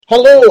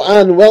Hello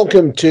and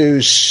welcome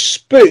to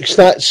Spooks.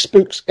 That's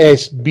Spooks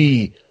SBOOKS.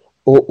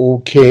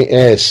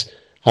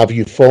 Have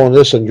you followed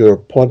us on your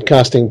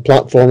podcasting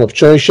platform of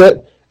choice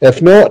yet?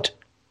 If not,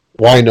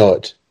 why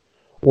not?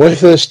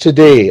 With us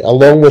today,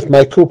 along with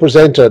my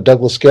co-presenter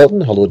Douglas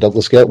Skelton. Hello,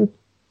 Douglas Skelton.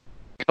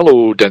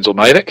 Hello, Denzel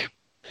Myrick.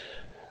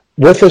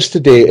 With us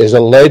today is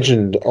a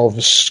legend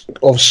of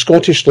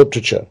Scottish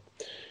literature.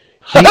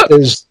 He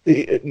is.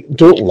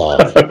 Don't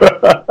laugh.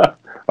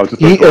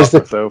 He is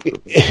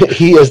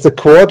the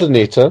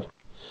coordinator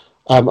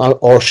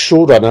or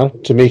showrunner,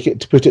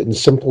 to put it in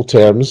simple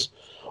terms,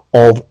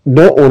 of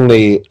not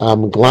only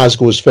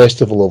Glasgow's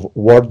Festival of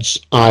Words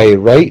I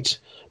Write,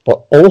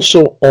 but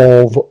also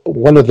of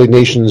one of the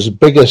nation's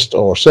biggest,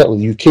 or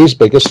certainly the UK's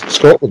biggest,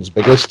 Scotland's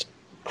biggest,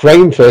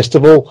 crime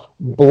festival,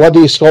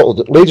 Bloody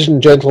Scotland. Ladies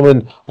and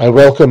gentlemen, I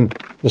welcome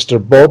Mr.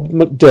 Bob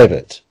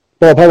McDevitt.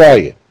 Bob, how are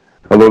you?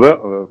 Hello there,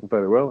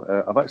 very well.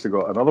 I've actually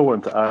got another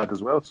one to add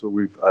as well. So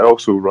I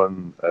also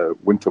run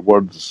Winter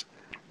Words,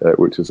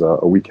 which is a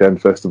weekend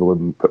festival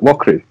in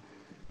Pitlochry,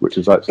 which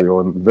is actually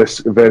on this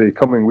very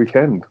coming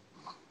weekend.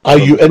 Are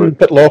you in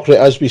Pitlochry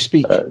as we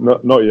speak?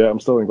 Not yet. I'm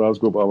still in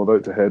Glasgow, but I'm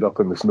about to head up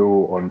in the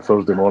snow on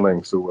Thursday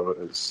morning. So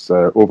it's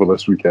over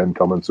this weekend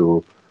coming,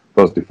 so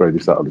Thursday, Friday,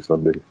 Saturday,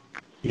 Sunday.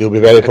 You'll be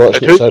very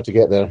fortunate, sir, to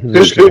get there. Who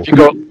have you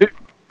got?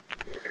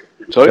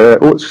 Sorry?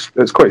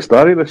 It's quite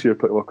starry this year,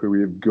 Pitlochry.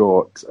 We've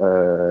got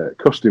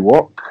Kirsty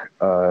Walk,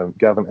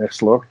 Gavin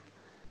Essler,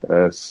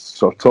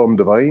 Sir Tom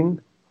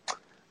Devine,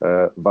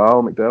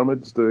 Val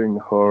McDermid's doing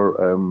her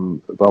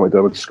Val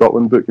McDermid's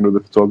Scotland book,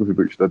 the photography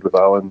book she did with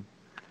Alan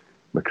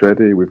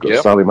McCready. We've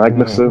got Sally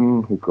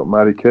Magnuson, we've got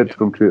Mary Kidd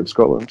from Creative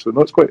Scotland. So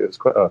no, it's quite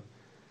a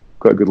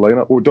good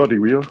lineup. Oh, Doddy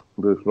Weir,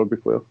 the rugby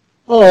player.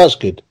 Oh, that's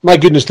good. My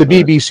goodness, the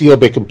BBC will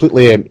be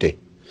completely empty.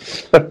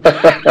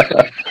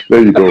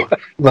 There you go.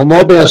 There'll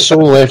not be a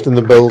soul left in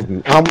the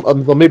building.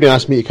 They'll maybe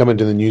ask me to come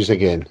into the news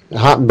again. It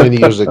happened many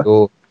years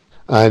ago,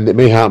 and it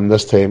may happen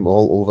this time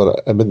all over.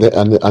 I mean,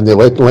 and they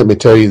let me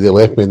tell you, they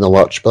left me in the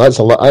lurch. But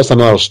that's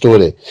another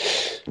story.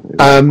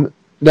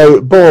 Now,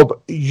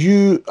 Bob,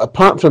 you,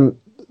 apart from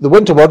the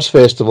Winter Words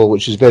Festival,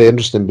 which is very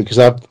interesting because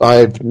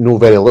I know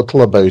very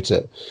little about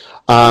it.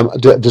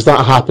 Does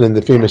that happen in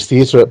the famous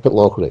theatre at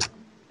Pitlochry?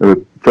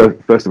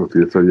 Festival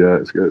Theatre, yeah,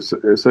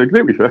 it's a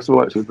great wee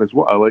festival actually. It's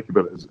what I like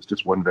about it is it's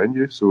just one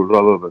venue. So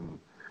rather than,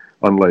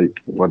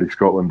 unlike Bloody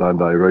Scotland and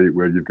I Write,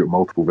 where you've got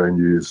multiple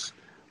venues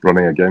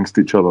running against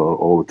each other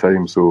all the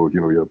time, so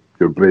your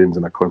brain's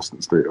in a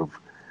constant state of,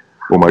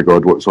 oh my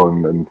god, what's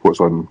on and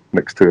what's on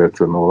next to it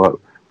and all that.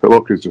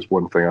 Pitlochry is just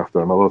one thing after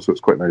another, so it's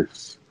quite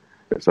nice.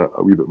 It's a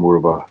wee bit more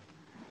of a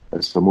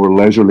more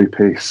leisurely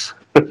pace,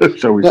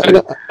 shall we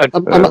say?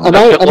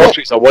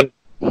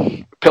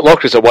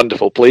 Pitlochry's a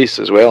wonderful place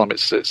as well. I mean,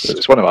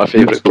 it's one of my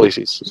favourite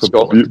places in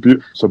Scotland.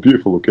 It's a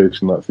beautiful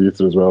location, that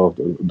theatre as well.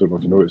 I don't know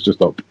if you know, it's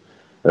just up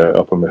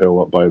on the hill,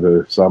 up by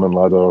the Salmon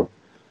Ladder.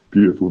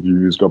 Beautiful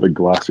views, got a big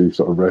glassy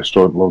sort of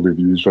restaurant, lovely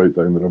views right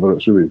down the river.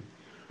 It's really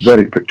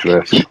very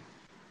picturesque.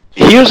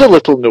 Here's a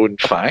little known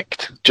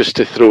fact, just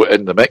to throw it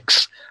in the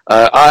mix.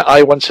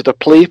 I once had a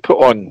play put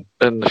on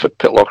in the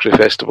Pitlochry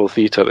Festival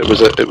Theatre. It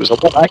was a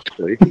one-act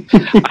play,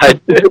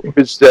 and it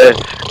was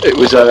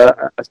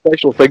a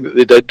special thing that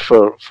they did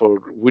for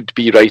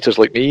would-be writers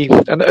like me,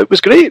 and it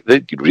was great. They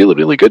did really,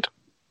 really good.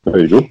 There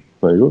you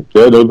go.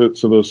 Yeah, no,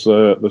 so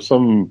there's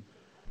some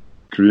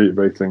creative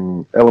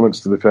writing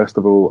elements to the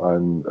festival,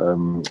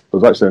 and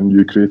there's actually a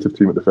new creative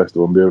team at the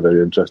festival, and they're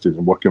very interested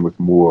in working with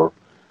more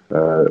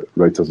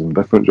writers in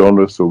different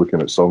genres, so looking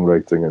at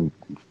songwriting and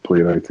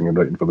playwriting and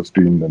writing for the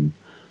screen and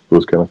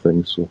those kind of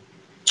things. So,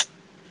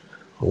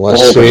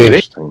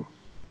 interesting.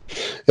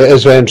 It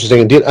is very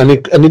interesting indeed,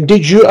 and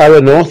indeed you are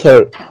an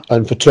author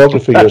and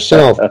photographer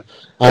yourself.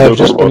 I've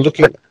just been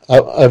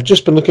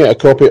looking at a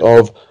copy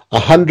of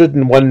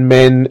 101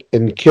 Men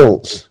in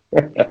Kilts.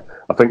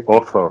 I think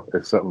author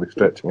is certainly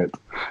stretching it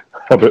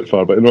a bit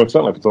far, but I'm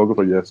certainly a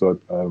photographer. Yes, so,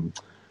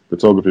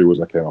 photography was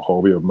a kind of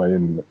hobby of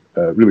mine,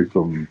 really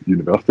from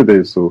university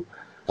days, so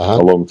a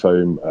long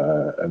time.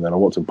 And then I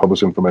worked in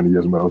publishing for many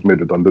years, and when I was made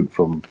redundant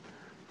from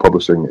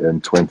publishing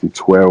in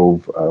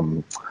 2012, I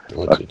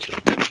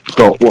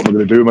thought, what am I going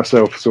to do with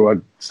myself? So I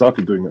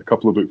started doing a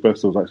couple of book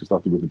festivals. I actually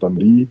started with the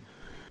Dundee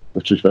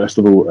Literary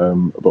Festival,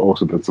 but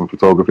also did some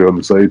photography on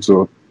the side.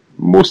 So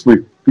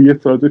mostly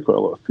theatre. I do quite a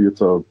lot of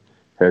theatre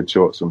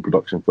headshots and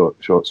production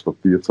shots for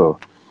theatre.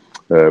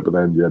 But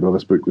then,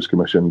 this book was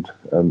commissioned,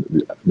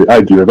 and the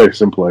idea, a very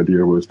simple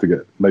idea, was to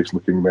get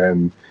nice-looking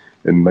men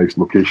in nice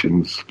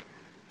locations,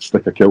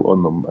 stick a kilt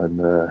on them,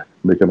 and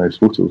make a nice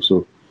photo.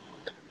 So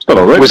it's done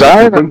all right. Was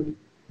I in it?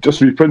 Just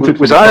reprinted.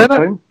 Was I in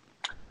it?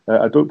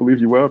 I don't believe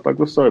you were,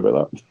 Douglas. Sorry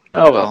about that.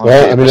 Oh well.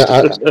 Well, I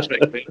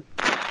mean,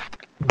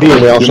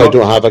 being Welsh, I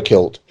don't have a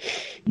kilt.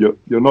 You're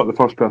not the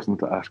first person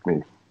to ask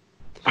me.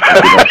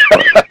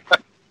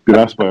 Been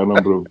asked by a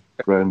number of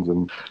friends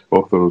and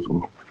authors.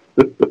 And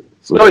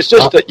So, no, it's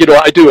just that,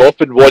 I do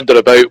often wander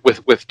about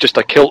with just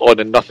a kilt on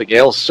and nothing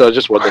else, so I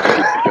just wondered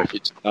if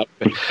you'd snap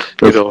me.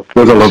 There's a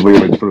lovely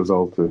image for us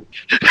all too.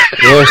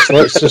 Yes,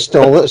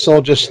 let's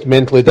all just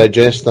mentally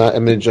digest that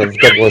image of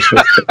Douglas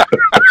with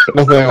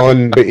nothing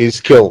on but his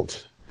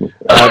kilt.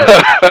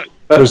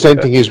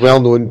 Presenting his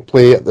well-known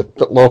play at the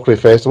Pitlochry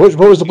Festival.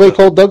 What was the play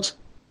called, Dougs?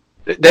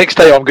 Next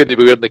time I'm going to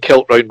be wearing the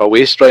kilt round my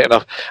waist, right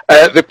enough.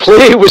 The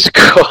play was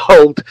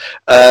called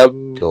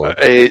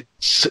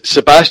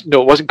Sebastian.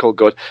 No, it wasn't called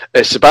God.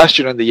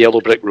 Sebastian and the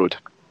Yellow Brick Road.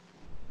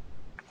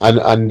 And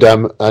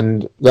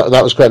that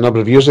was quite a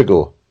number of years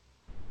ago.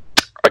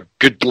 A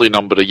goodly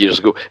number of years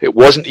ago. It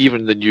wasn't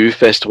even the new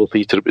Festival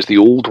Theatre. It was the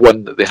old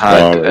one that they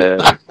had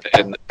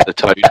in the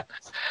town.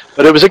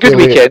 But it was a good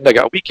weekend. I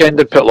got a weekend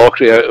in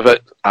Pitlochry out of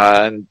it,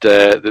 and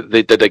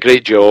they did a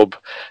great job.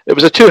 It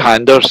was a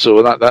two-hander,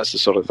 so that's the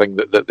sort of thing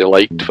that they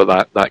liked for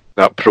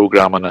that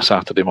programme on a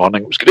Saturday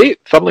morning. It was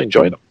great. Thoroughly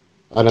enjoying it.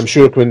 And I'm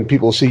sure when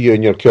people see you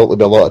in your kilt, there'll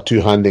be a lot of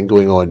two-handing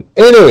going on.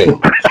 Anyway.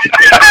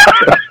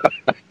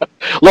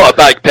 A lot of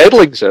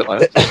backpedaling,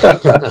 certainly.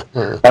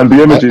 And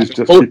the images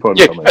just keep on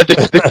coming.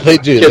 They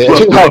do.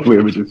 Lovely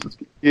images.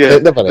 Yeah,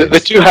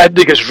 the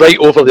two-handing is right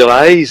over their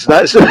eyes.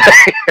 That's the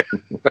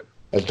thing.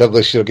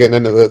 Douglas, you're getting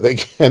into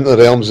the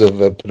realms of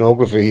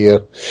pornography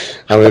here,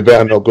 and we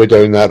better not go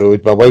down that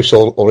road. My wife's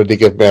already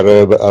given me a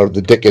row about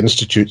the Dick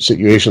Institute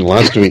situation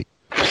last week.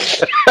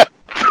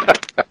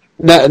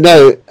 Now,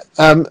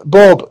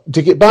 Bob,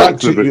 to get back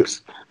to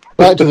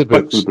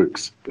the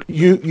books.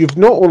 You've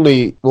not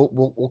only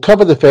we'll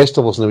cover the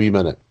festivals in a wee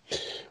minute,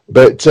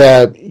 but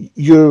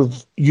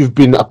you've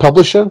been a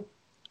publisher.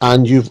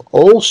 And you've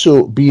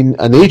also been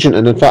an agent,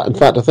 and in fact,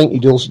 I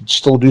think you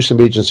still do some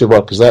agency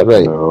work. Is that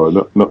right?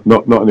 No,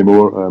 not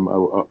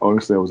anymore.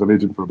 Honestly, I was an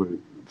agent for about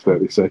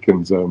 30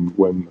 seconds.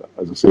 When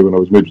I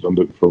was made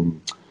redundant from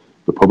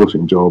the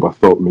publishing job, I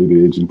thought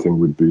maybe agenting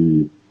would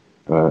be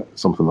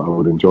something that I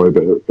would enjoy,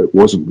 but it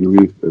wasn't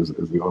really. Is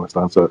the honest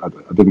answer. I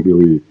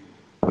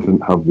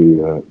didn't have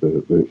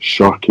the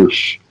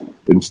sharkish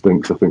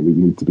instincts I think that you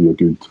need to be a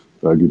good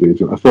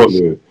agent. I thought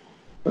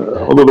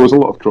although there was a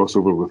lot of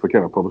crossover with the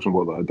kind of publishing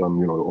work that I'd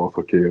done,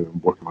 author care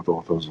and working with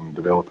authors and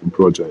developing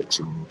projects,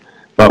 and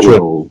that was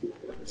all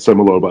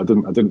similar. But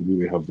I didn't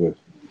really have the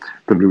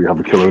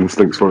killer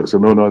instincts for it. So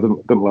no, I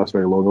didn't last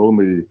very long. I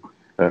only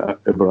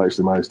ever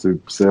actually managed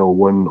to sell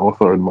one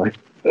author in my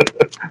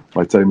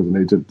my time as an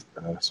agent.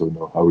 So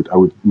no, I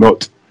would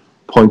not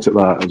point at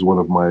that as one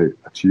of my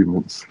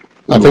achievements.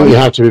 I think you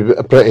have to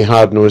be pretty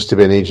hard nosed to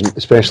be an agent,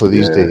 especially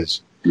these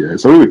days. Yeah,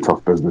 it's a really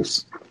tough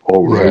business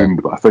all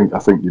round, but I think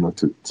to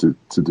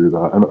do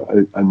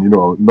that, and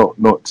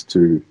not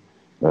to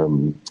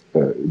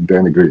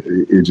denigrate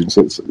agents.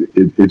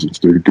 Agents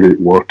do great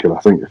work, and I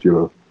think if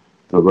you're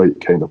the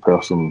right kind of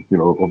person,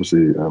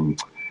 obviously I'm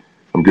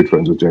good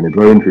friends with Jenny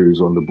Brown,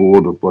 who's on the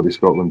board of Bloody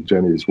Scotland.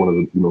 Jenny is one of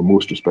the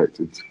most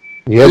respected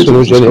agents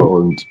in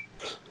Scotland.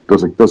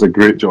 Does a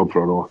great job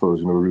for our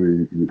authors.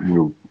 Really,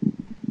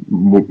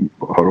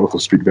 our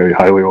authors speak very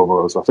highly of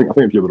us. I think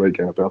if you're the right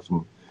kind of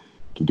person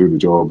to do the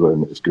job,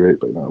 then it's great.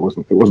 But no, it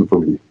wasn't for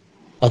me.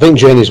 I think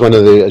Jenny's one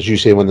of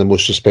the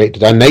most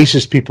respected and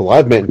nicest people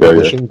I've met in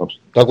publishing.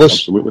 Douglas?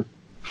 Absolutely.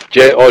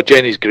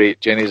 Jenny's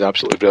great. Jenny's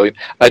absolutely brilliant,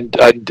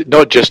 and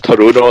not just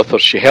her own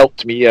authors. She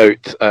helped me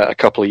out a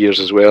couple of years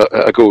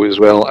ago as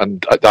well,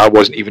 and I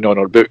wasn't even on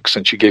her books,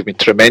 and she gave me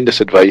tremendous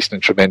advice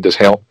and tremendous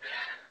help.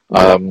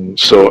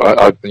 So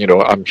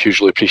I'm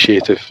hugely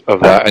appreciative of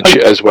that, and she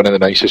is one of the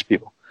nicest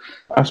people.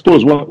 I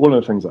suppose one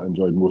of the things that I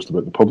enjoyed most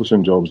about the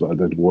publishing jobs that I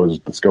did was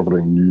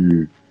discovering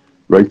new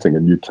writing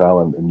and new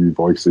talent and new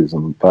voices,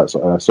 and I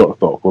sort of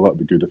thought, well, that'd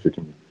be good if we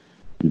can,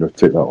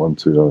 take that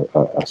onto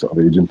a sort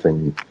of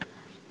agenting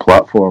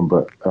platform.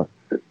 But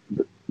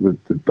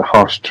the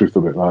harsh truth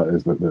about that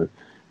is that the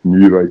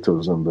new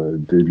writers and the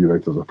debut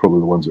writers are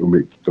probably the ones that will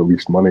make the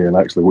least money, and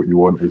actually what you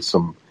want is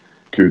some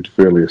good,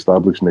 fairly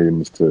established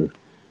names to,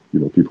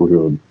 people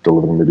who are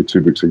delivering maybe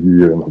 2 books a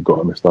year and have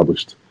got an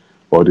established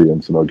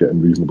audience and are getting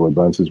reasonable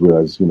advances,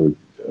 whereas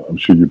I'm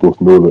sure you both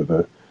know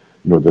that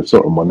the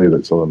sort of money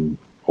that's on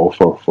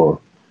offer for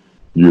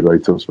new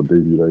writers, for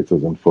debut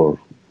writers, and for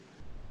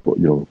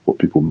what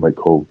people might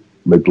call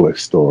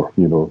mid-list or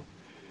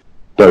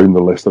down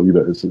the list a wee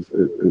bit,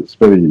 it's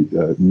very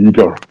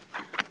meagre,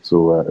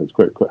 so it's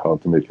quite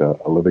hard to make a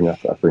living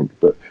at it, I think.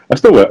 But I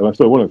still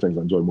one of the things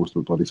I enjoy most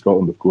about Bloody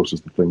Scotland, of course,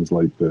 is the things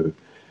like the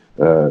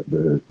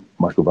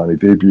Michael Vanny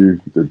debut,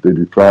 the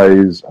debut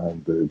prize,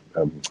 and the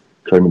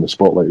Crime in the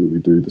Spotlight that we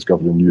do,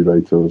 discovering new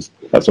writers.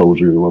 That's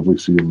always really lovely,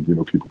 seeing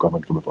people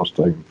coming for the first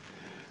time,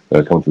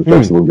 coming to the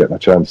festival and getting a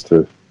chance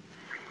to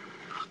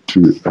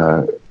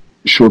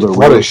show their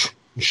flourish,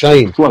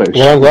 shine. Flourish.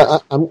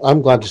 Well,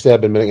 I'm glad to say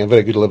I've been making a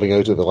very good living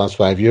out of the last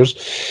 5 years,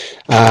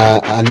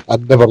 and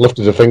I've never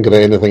lifted a finger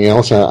at anything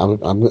else.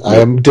 I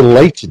am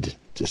delighted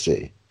to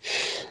say.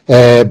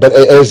 But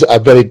it is a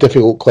very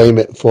difficult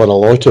climate for a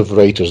lot of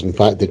writers. In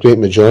fact, the great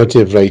majority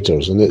of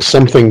writers, and it's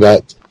something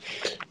that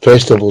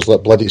festivals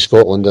like Bloody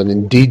Scotland, and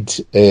indeed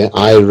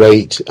I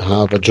Write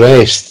have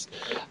addressed.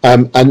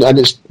 And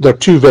they're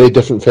two very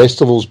different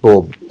festivals,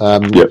 Bob.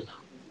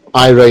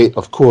 I Write,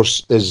 of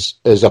course, is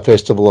a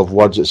festival of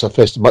words. It's a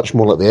festival much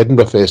more like the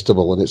Edinburgh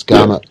Festival in its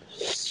gamut,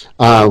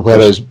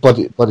 whereas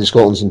Bloody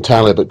Scotland's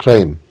entirely about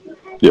crime.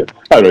 Yeah,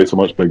 I Write's a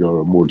much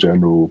bigger, more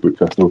general book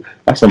festival.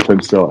 I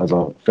sometimes sell it as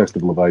a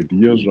festival of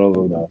ideas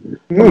rather than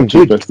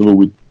a festival.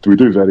 We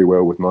do very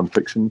well with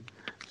non-fiction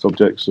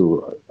subjects,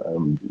 so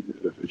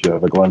if you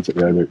have a glance at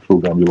the I Write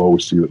programme, you'll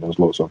always see that there's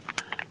lots of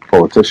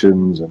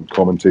politicians and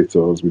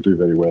commentators. We do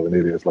very well in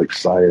areas like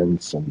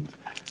science and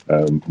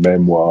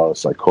memoir,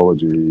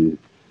 psychology,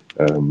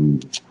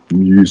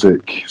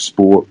 music,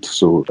 sport.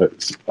 So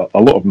it's a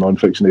lot of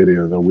non-fiction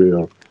areas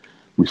where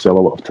we sell a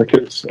lot of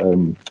tickets.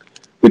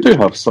 We do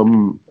have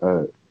some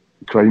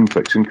crime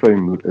fiction.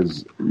 Crime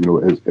is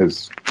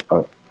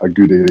a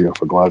good area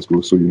for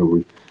Glasgow. So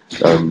we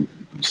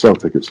sell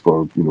tickets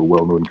for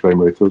well-known crime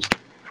writers.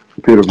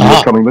 The pair of you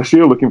are coming this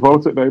year. Looking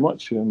forward to it very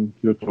much. And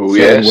you're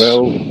selling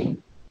well.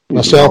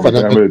 Myself and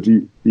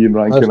Ian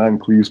Rankin, Anne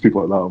Cleves,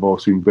 people like that have all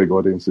seen big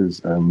audiences,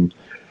 and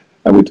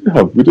we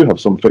do have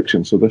some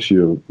fiction. So this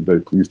year, I'm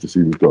very pleased to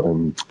see we've got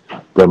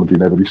Bernadine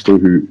Evaristo,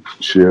 who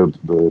shared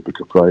the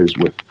Booker Prize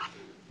with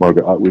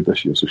Margaret Atwood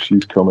this year. So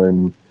she's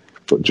coming.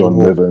 We've got John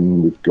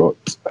Niven, we've got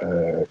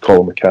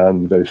Colin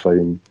McCann, very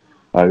fine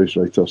Irish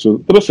writer. So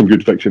there is some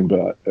good fiction,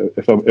 but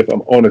if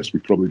I'm honest, we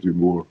probably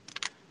do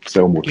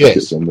sell more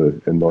tickets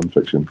in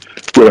non-fiction.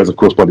 Whereas, of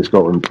course, Bloody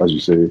Scotland, as you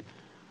say.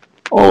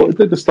 It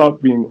did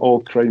start being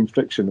all crime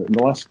fiction. In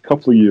the last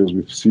couple of years,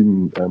 we've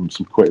seen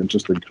some quite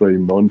interesting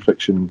crime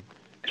non-fiction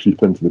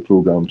creep into the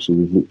programme. So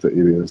we've looked at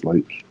areas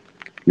like,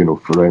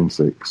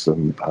 forensics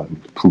and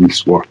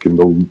police work and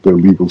the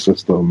legal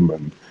system.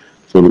 And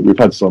so we've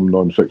had some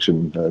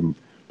non-fiction,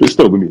 but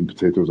still the meat and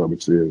potatoes, I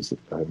would say, is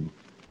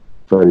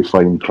very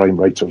fine crime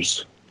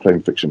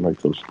fiction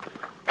writers.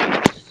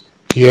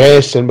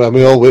 Yes, and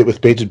we all wait with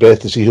bated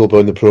breath to see who'll be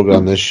on the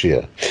programme this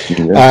year.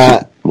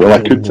 Yeah.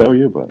 I could tell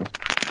you, but...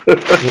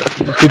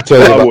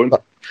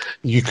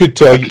 You could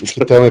tell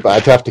me, but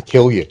I'd have to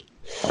kill you.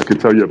 I could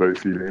tell you about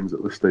 3 names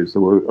at this stage,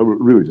 so we're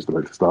really just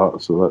about to start.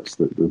 So that's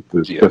the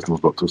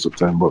festival's not till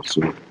September.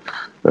 So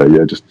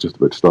just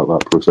about to start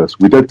that process.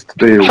 We did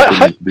today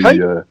open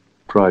the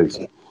prize.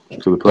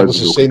 So the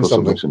prize is open for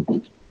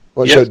submission.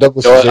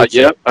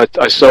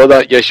 I saw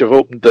that. Yes, you've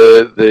opened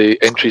the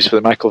entries for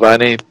the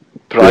McIlvanney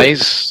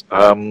Prize.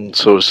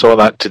 So saw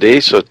that today.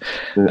 So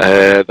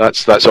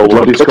that's all.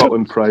 Bloody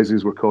Scotland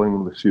prizes, we're calling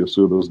them this year.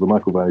 So there's the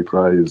McIlvanney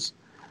Prize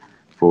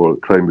for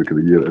Crime Book of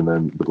the Year, and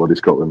then the Bloody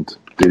Scotland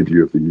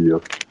Debut of the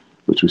Year,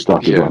 which we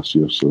started last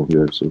year. So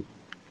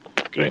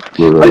great.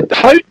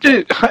 How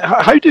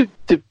do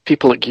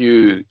people like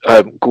you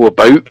go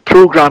about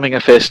programming a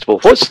festival?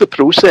 What's the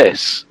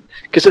process?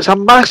 Because it's a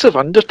massive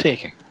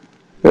undertaking.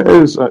 It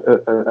is,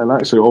 and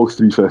actually all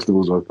 3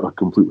 festivals are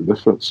completely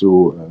different.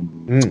 So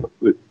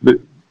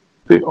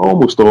they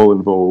almost all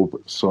involve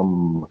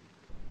some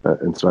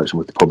interaction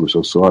with the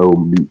publishers. So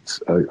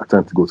I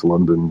tend to go to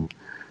London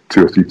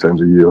 2 or 3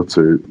 times a year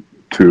to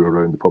tour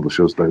around the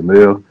publishers down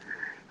there.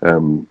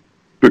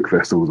 Book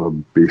festivals are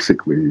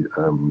basically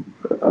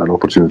an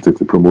opportunity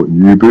to promote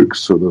new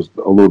books. So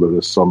although there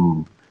is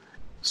some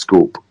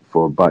scope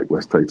for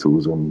backlist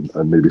titles and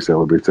maybe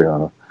celebrating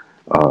a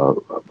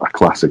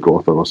classic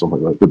author or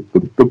something like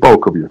that, the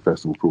bulk of your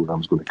festival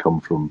programme is going to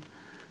come from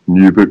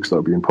new books that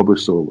are being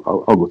published. So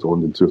I'll go to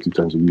London 2 or 3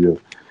 times a year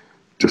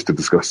just to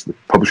discuss the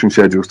publishing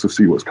schedules, to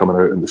see what's coming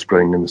out in the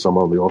spring, in the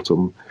summer, the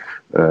autumn,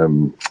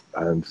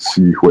 and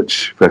see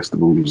which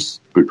festivals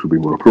books would be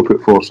more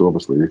appropriate for. So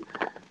obviously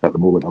at the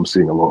moment I'm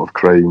seeing a lot of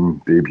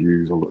crime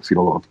debuts. I've seen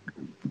a lot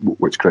of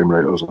which crime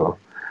writers are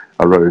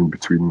around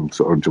between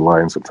sort of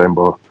July and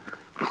September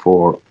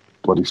for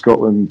Bloody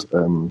Scotland.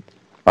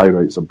 I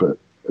Write's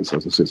as I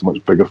say, it's a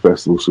much bigger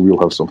festival, so we'll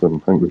have something, I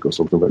think we've got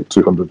something like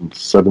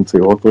 270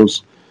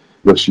 authors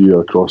this year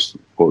across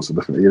lots of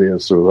different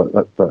areas, so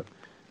that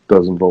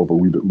does involve a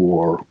little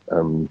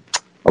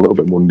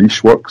bit more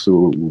niche work.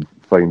 So we'll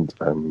find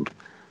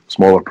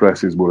smaller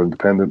presses, more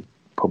independent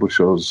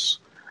publishers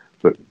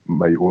that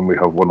might only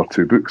have 1 or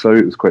 2 books out.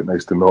 It's quite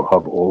nice to not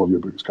have all of your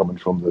books coming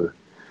from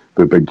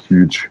the big,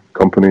 huge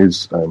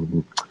companies.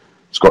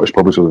 Scottish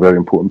publishers are very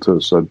important to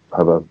us. So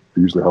I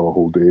usually have a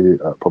whole day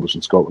at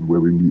Publishing Scotland where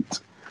we meet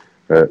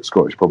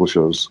Scottish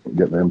publishers and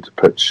get them to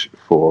pitch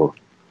for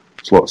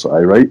slots that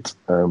I write.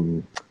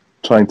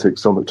 Try and take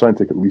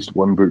at least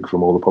 1 book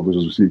from all the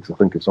publishers we see, because I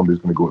think if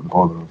somebody's going to go at the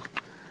bother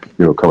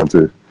of coming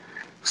to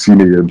see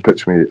me and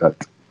pitch me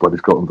at Bloody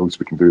Scotland, the least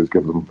we can do is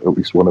give them at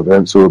least 1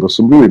 event. So there's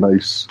some really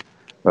nice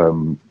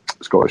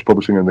Scottish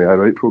publishing in the I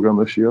Write programme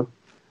this year,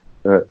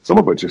 some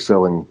of which is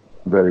selling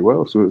very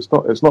well. So it's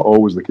not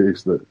always the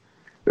case that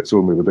it's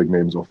only the big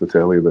names off the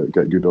telly that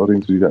get good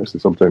audiences. You actually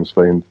sometimes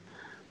find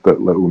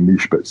that little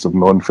niche bits of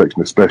non-fiction,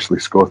 especially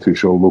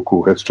Scottish or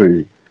local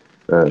history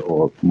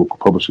or local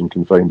publishing,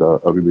 can find a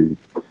really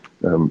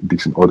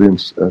decent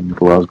audience in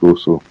Glasgow.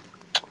 So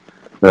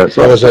there's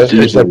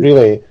a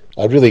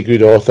a really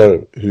good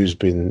author who's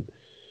been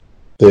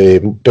the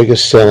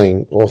biggest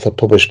selling author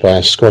published by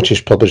a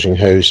Scottish publishing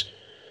house.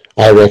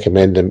 I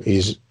recommend him.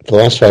 He's for the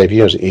last 5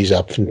 years. He's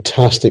a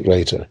fantastic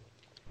writer.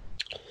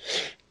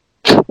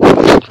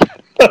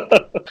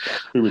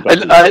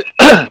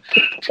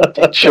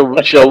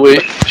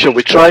 Shall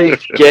we try and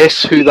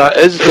guess who that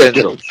is,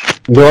 Denzel?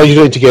 No, you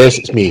don't need to guess.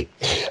 It's me.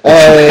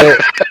 I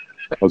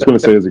was going to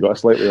say, has he got a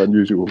slightly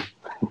unusual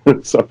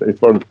first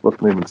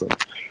name and stuff?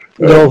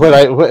 No,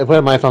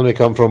 where my family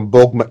come from,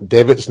 Bog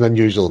McDevitt's an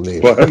unusual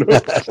name. Well,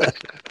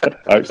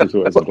 I actually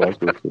saw it as a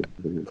Glasgow.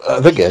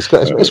 I think it's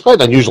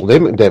quite an unusual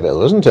name,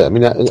 McDevitt, isn't it? I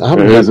mean,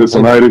 it's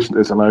an Irish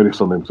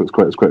surname, so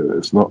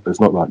it's not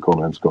that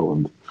common in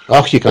Scotland.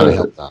 Oh, you can't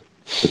help that.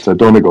 It's a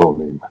Donegal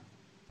name.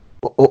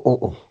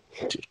 Oh,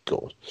 dear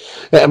God.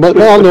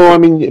 Well, no, I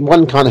mean,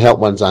 one can't help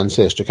one's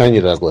ancestry, can you,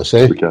 Douglas?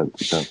 We can't.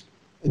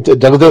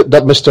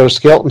 That Mr.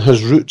 Skelton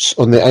has roots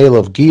on the Isle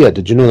of Gia.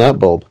 Did you know that,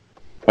 Bob?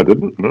 I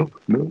didn't. No.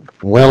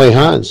 Well, he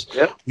has.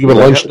 Yeah. You were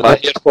launched. My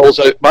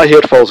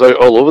hair falls out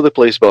all over the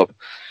place, Bob.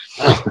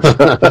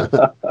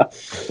 So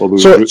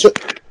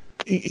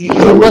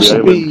you must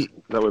be.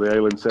 That where the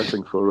island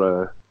setting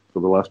for the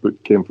last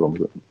book came from,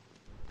 is it?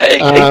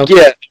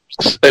 Yeah,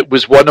 it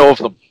was one of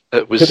them.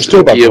 It was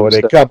Tobacco.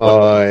 Come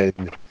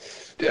on.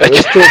 It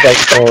was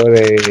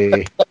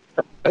Tobacco.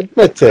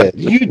 Admit it.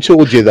 You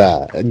told you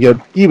that, and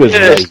he was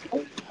right.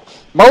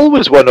 Mull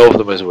was one of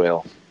them as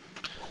well.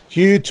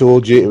 Hugh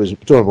told you it was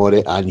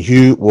Toramori, and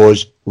Hugh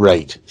was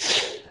right.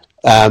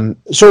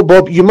 So,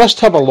 Bob, you must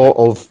have a lot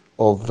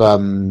of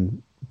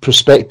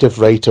prospective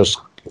writers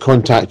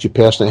contact you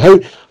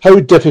personally. How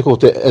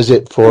difficult is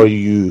it for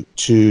you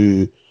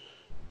to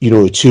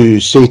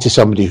say to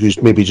somebody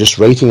who's maybe just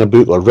writing a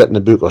book or written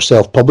a book or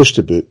self-published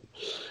a book,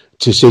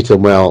 to say to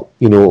them, well,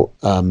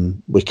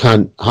 we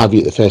can't have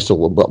you at the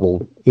festival, but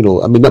we'll,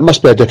 I mean, that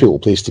must be a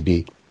difficult place to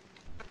be.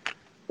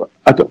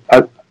 I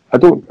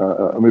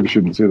maybe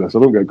shouldn't say this. I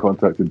don't get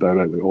contacted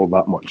directly all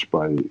that much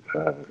by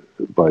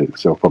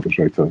self-published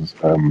writers.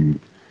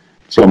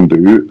 Some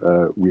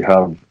do. We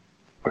have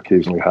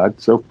occasionally had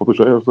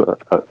self-published writers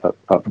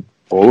at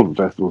all of the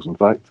festivals, in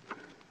fact.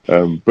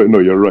 But no,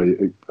 you're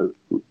right.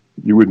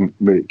 You wouldn't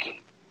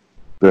make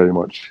very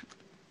much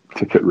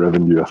ticket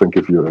revenue, I think,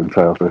 if your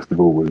entire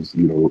festival was,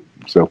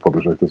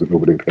 self-published writers that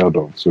nobody had heard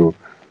of. So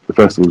the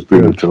festivals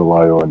do need to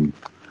rely on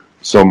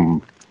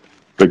some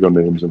bigger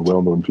names and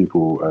well-known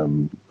people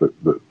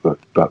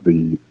that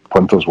the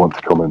punters want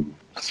to come and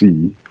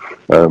see.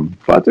 But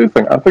I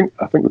think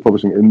the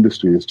publishing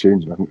industry is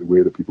changing. I think the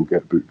way that people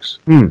get books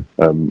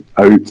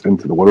out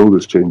into the world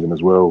is changing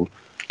as well.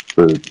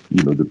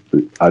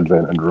 The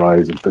advent and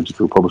rise of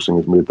digital publishing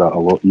has made that a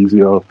lot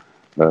easier.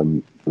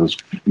 There's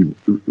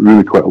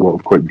really quite a lot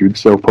of quite good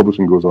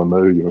self-publishing goes on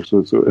now.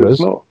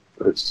 So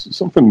it's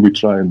something we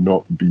try and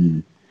not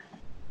be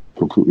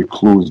completely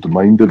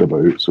closed-minded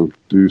about, so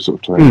do sort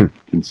of try and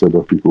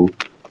consider people.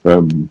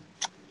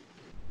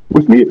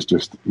 With me, it's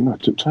just,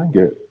 to try and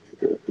get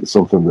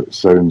something that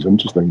sounds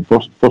interesting.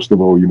 First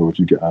of all, if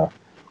you get a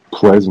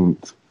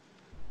pleasant,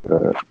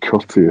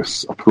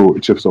 courteous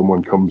approach, if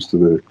someone comes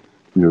to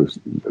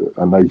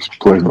a nice,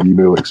 pleasant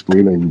email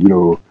explaining,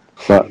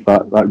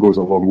 that goes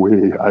a long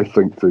way, I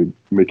think, to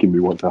making me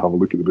want to have a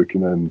look at the book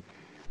and then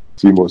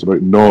seeing what it's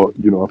about. Not,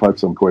 I've had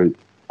some quite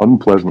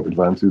unpleasant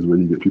advances where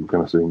you get people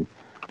kind of saying,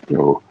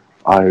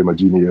 I am a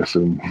genius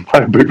and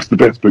my book's the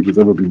best book that's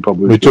ever been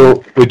published.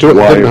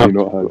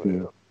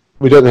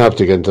 We don't have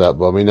to get into that,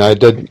 but I mean, I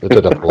did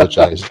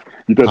apologise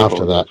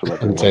after that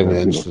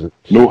untimely incident.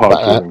 No hard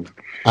feelings.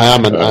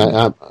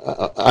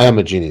 I am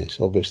a genius,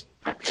 obviously.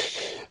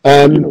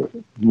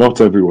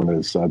 Not everyone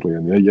is, sadly,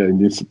 and they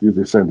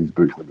send these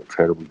books with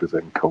terribly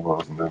designed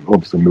covers, and then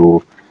obviously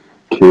no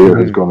care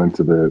has gone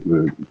into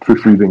the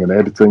proofreading and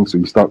editing, so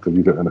you start to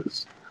read it and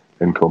it's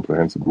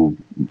incomprehensible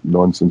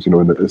nonsense,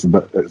 and it's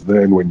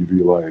then when you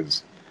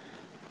realise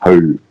how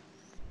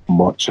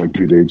much a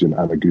good agent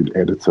and a good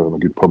editor and a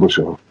good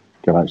publisher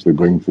can actually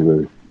bring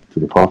to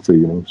the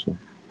party, So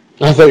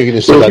I thought you were going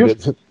to say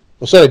that.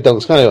 Sorry,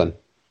 Douglas, carry on.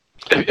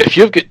 If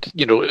you've got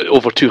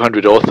over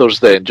 200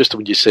 authors, then just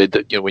when you said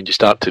that when you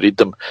start to read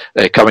them,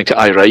 coming to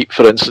iWrite,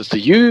 for instance, do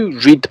you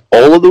read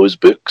all of those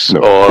books,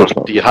 or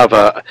do you have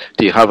a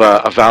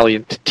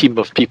valiant team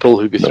of people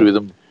who go through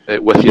them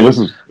with you?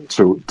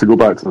 So to go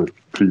back to the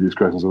previous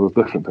questions, there's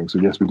different things. So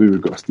yes, we do.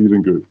 We've got a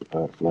steering group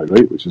for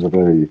iWrite, which is a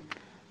very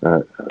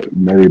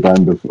merry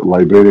band of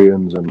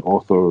librarians and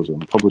authors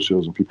and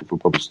publishers and people from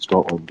Publishing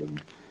Scotland and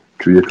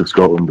Creative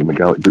Scotland and the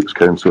Gaelic Books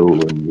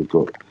Council, and we've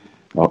got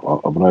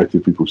a variety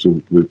of people. So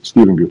the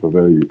steering group are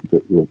very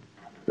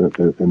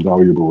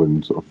invaluable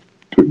in sort of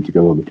putting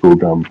together the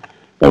programme.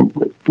 I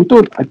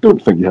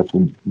don't think you have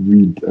to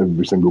read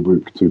every single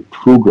book to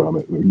programme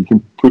it. You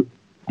can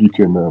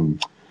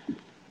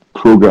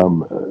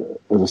programme,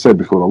 as I said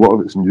before, a lot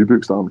of it's new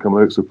books that aren't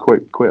coming out, so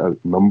quite a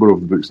number of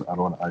the books that are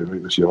on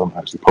iWrite this year aren't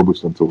actually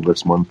published until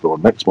this month or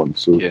next month,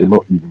 so they're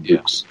not even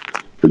books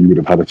that you would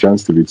have had a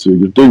chance to read. So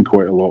you're doing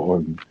quite a lot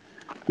on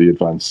the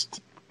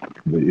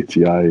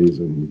ATIs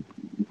and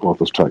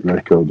author's track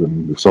record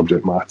and the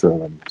subject matter,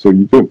 and so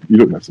you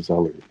don't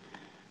necessarily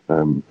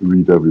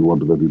read every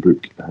word of every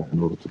book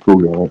in order to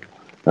program it.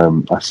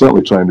 I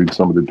certainly try and read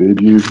some of the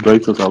debut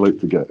writers. I like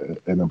to get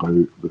in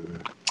about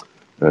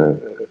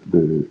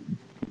the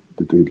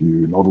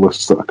debut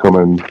novelists that are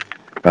coming,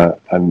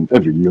 and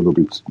every year there'll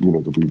be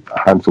a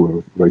handful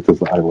of writers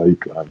that I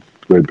like that I've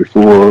read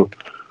before.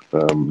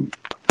 I'm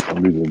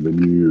reading the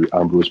new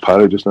Ambrose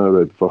Parry just now. I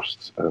read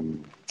first,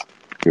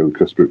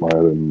 Chris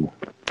Brookmyre and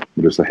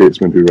Marissa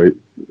Haitzman, who write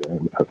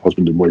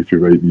husband and wife, who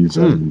write these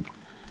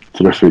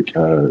terrific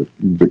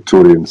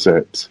Victorian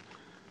set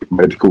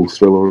medical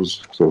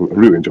thrillers. So I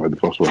really enjoyed the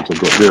first one. So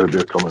I've got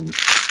they're coming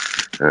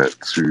to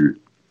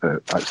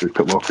actually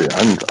Pitlochry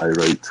and I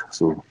write.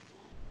 So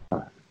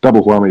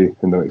double whammy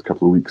in the next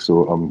couple of weeks.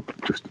 So I'm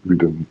just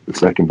reading the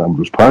second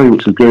Ambrose Parry,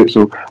 which is great.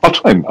 So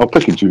I'll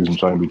pick and choose and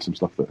try and read some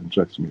stuff that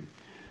interests me.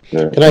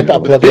 Can I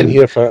put in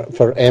here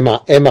for Emma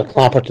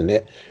Clapperton?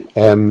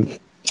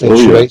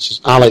 She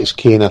writes Alex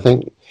Kane, I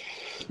think.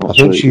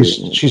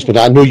 She's been.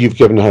 I know you've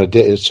given her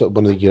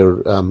one of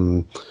your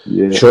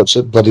shots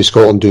at Bloody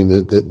Scotland doing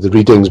the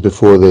readings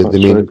before the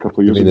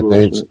main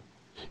event. Right.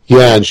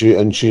 Yeah, and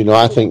she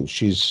I think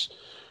she's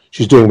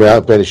doing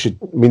well.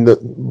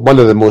 One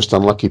of the most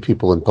unlucky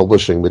people in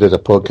publishing. We did a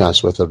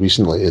podcast with her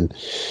recently, and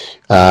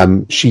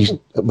she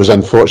was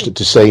unfortunate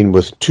to sign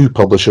with two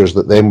publishers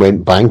that then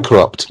went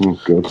bankrupt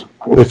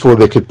before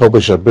they could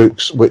publish her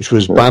books, which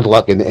was bad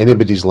luck in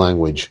anybody's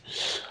language.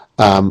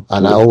 And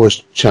I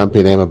always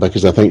champion Emma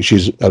because I think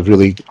she's a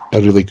really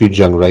good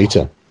young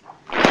writer.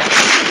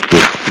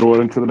 Throw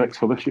her into the mix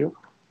for this year.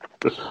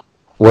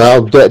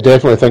 Well,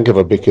 definitely think of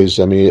her because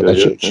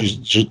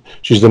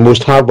she's the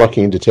most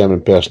hardworking and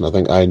determined person I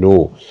think I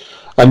know.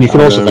 And you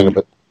can also think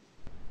about.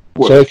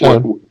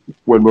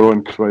 When we're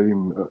on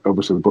crime,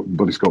 obviously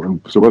Bloody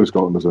Scotland. So Bloody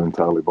Scotland is an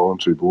entirely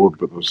voluntary board,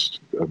 but there's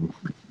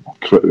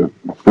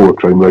 4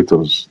 crime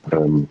writers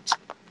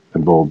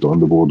involved on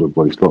the board of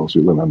Bloody Scotland. So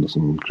Lynn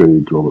Anderson,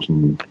 Craig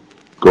Robertson,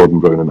 Gordon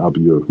Brown, and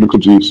Abigail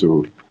Mukherjee.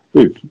 So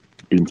they've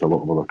been to a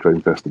lot of other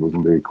crime festivals,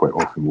 and they quite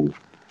often will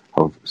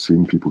have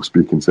seen people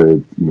speak and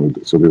said,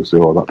 so they'll say,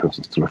 "Oh, that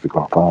person's terrific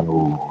on a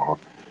panel," or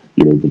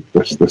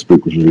this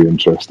book was really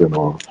interesting,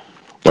 or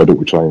why don't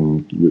we try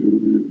and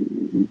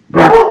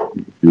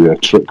be a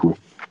trick with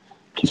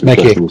keeping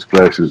festivals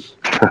fresh?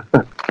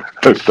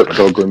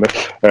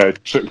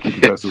 Trick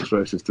keeping festivals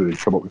fresh is to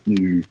come up with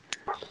new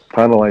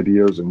panel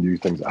ideas and new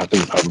things that I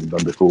think haven't been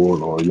done before,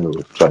 or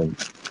try and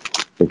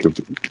think of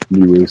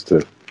new ways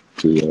to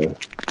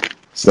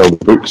sell the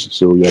books.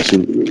 So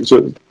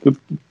so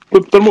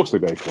they're mostly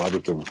very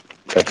collaborative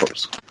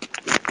efforts.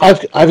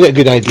 I've got a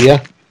good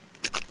idea.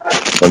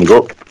 There you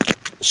go.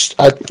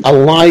 A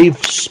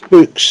live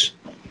spooks.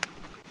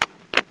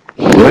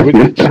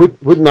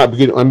 Wouldn't that be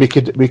good? And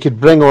we could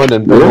bring on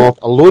and bring off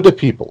a load of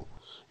people.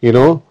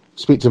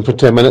 Speak to him for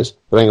 10 minutes,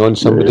 bring on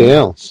somebody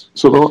else.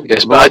 So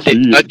yes, but I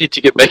need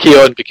to get Mickey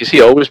on because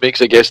he always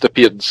makes a guest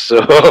appearance. So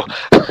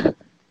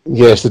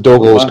yes, the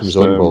dog always comes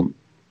on.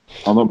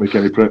 I'll not make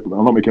any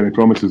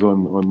promises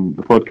on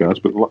the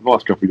podcast, but the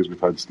last couple of years we've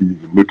had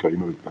Steve and Luca,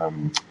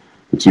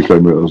 the two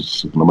crime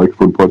writers on a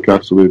microphone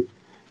podcast. So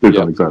they've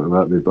done exactly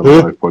that. They've done a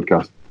live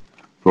podcast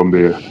from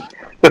the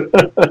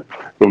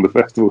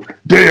festival.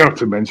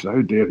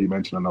 How dare he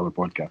mention another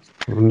podcast?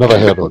 I've never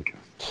heard of it.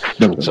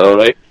 It's all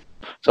right.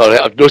 Sorry,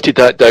 I've noted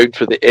that down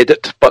for the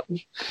edit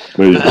button.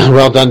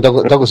 Well done,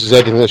 Douglas is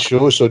editing this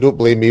show, so don't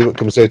blame me what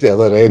comes out the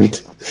other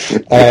end.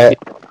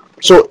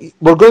 So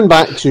we're going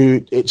back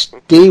to, it's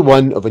day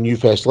one of a new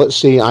festival. Let's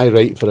say I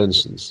write, for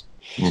instance.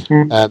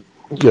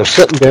 Mm-hmm. You're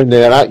sitting down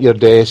there at your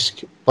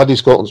desk, Bloody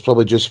Scotland's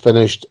probably just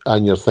finished,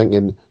 and you're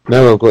thinking,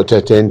 now I've got to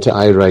attend to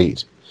I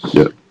write.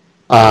 Yeah.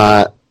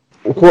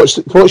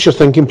 What's your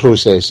thinking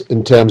process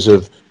in terms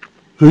of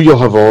who you'll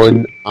have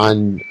on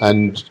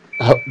and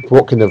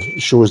what kind of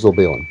shows they'll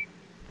be on?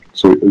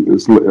 So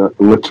it's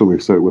literally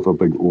sit with a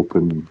big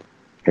open,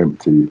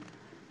 empty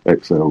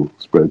Excel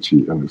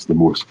spreadsheet, and it's the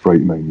most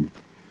frightening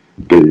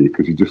day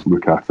because you just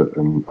look at it,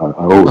 and I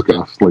always get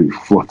a slight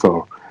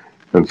flutter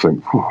and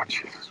think, "Oh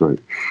Jesus, right,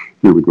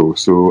 here we go."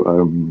 So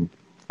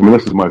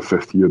this is my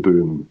 5th year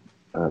doing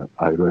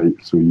I write,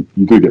 so you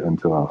do get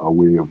into a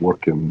way of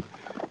working.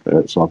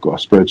 So I've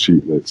got a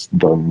spreadsheet that's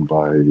done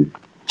by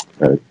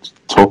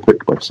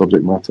topic, by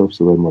subject matter.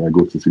 So then when I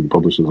go to see the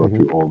publishers, I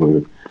put all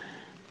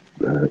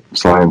the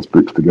science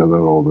books together,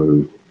 all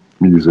the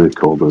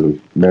music, all the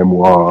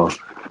memoir,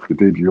 the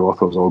debut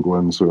authors all go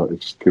in, so that it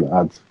just kind of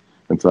adds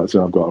into that.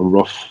 So I've got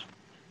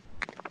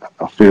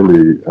a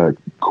fairly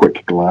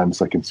quick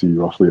glance. I can see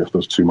roughly if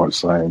there's too much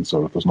science,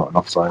 or if there's not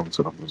enough science,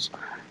 or if there's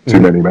too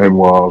many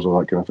memoirs, or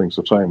that kind of thing.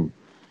 So try and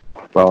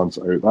balance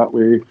it out that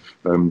way.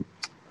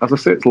 As I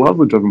say, it's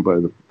largely driven by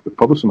the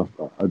publishing.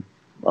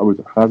 I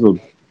would hazard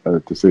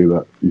to say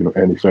that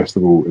any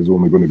festival is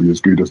only going to be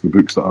as good as the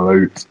books that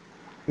are out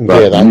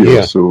that year.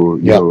 Yeah. So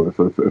if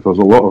there's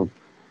a lot of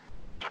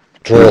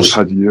we've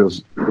had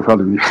years. I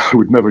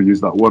would never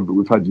use that word, but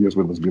we've had years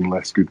when there's been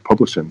less good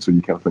publishing. So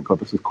you kind of think,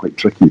 this is quite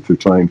tricky to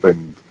try and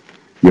find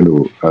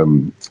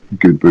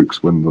good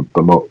books when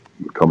they're not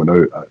coming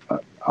out.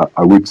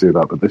 I would say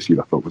that, but this year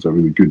I thought was a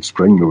really good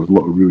spring. There was a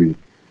lot of really,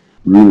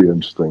 really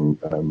interesting,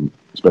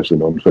 especially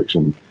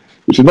non-fiction,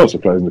 which is not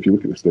surprising if you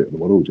look at the state of the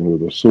world.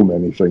 There's so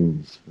many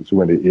things, so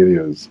many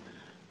areas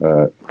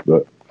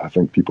that I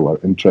think people are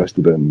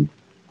interested in,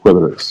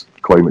 whether it's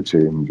climate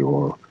change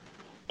or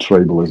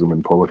tribalism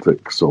in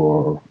politics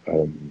or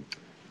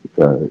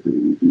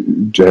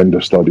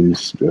gender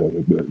studies,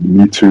 the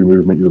Me Too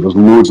movement. There's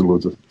loads and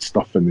loads of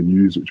stuff in the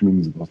news, which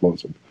means that there's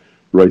lots of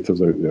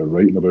writers out there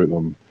writing about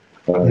them.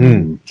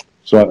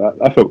 So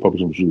I felt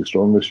publishing was really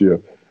strong this year.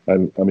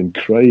 And I mean,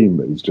 crime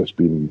has just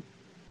been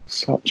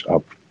such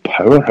a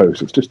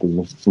powerhouse. It's just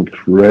this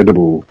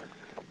incredible,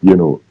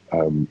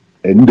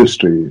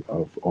 industry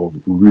of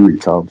really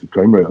talented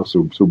crime writers.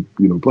 So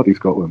Bloody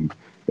Scotland,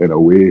 in a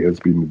way, has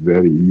been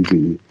very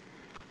easy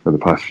in the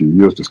past few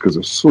years, just because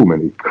there's so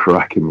many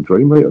cracking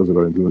crime writers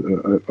around.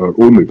 Our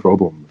only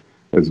problem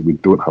is we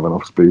don't have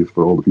enough space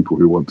for all the people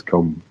who want to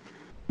come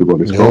to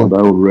Bloody Scotland.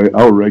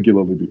 I'll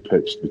regularly be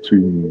pitched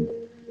between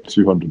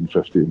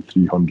 250 and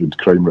 300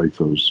 crime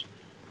writers,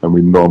 and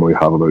we normally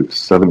have about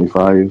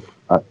 75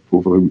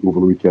 over the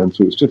weekend.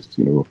 So it's just,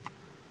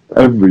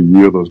 every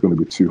year there's going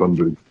to be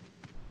 200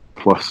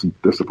 plus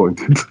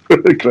disappointed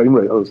crime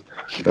writers,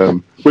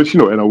 which,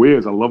 in a way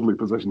is a lovely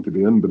position to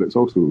be in, but it's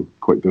also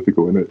quite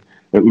difficult, and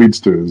it leads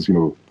to us,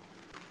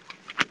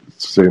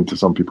 saying to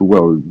some people,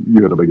 well,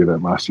 you had a big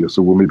event last year,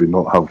 so we'll maybe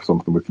not have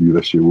something with you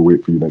this year, we'll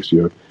wait for you next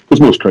year.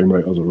 Because most crime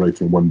writers are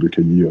writing one book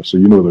a year, so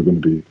they're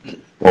going to be,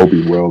 all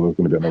being well, there's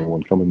going to be another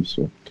one coming.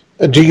 So,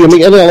 do you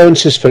make any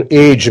allowances for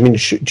age? I mean,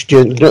 do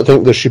you not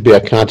think there should be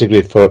a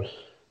category for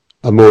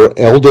a more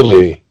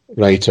elderly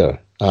writer?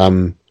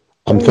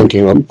 I'm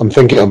thinking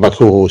of my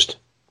co-host.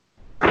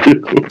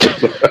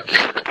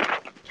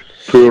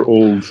 Poor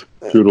old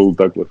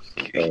Douglas.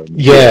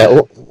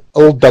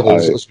 Old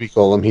Douglas, as we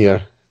call him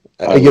here.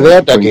 Are you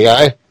there, Dougie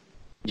guy?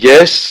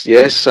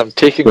 Yes, I'm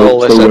taking all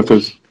this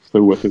in.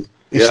 Still with us.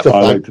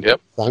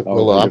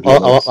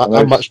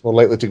 I'm much more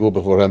likely to go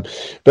before him.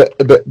 But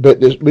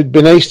it would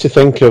be nice to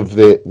think of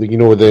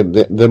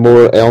the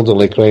more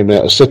elderly crime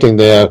writer sitting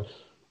there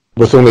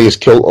with only his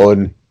kilt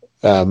on,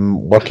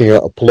 working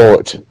out a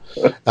plot,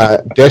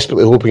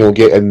 desperately hoping he'll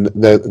get in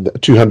the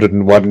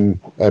 201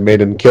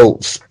 Men in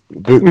Kilts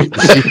book.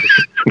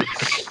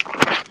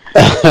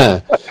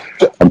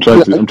 I'm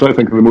trying to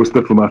think of the most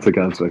diplomatic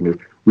answer here.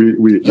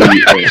 We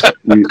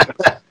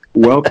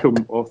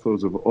welcome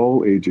authors of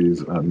all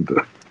ages and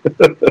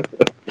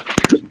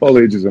all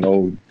ages and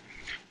all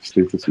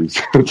statuses.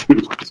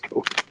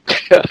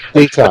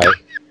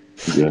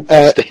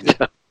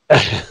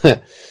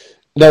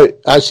 Now,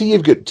 I see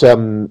you've got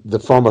the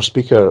former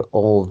Speaker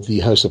of the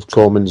House of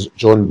Commons,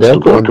 John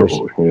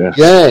Bercow.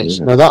 Yes.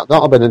 Now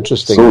that'll be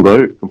interesting.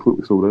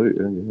 Completely sold out.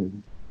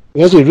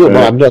 Yes,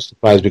 I'm not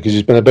surprised because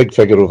he's been a big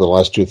figure over the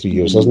last 2 or 3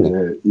 years, hasn't he?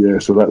 Yeah.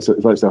 So that's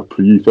our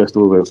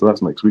pre-festival event. So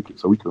that's next week.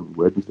 It's a week on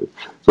Wednesday.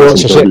 So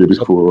that's the day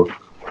before.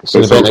 It's a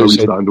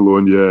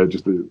standalone. Yeah,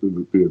 just the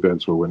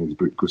events were when his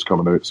book was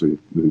coming out. So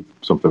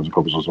sometimes the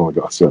publishers only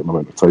got a certain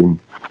amount of time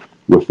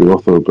with the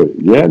author. But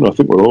I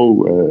think we're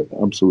all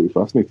absolutely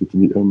fascinated to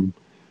meet him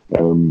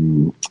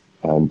and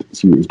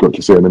see what he's got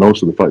to say. And then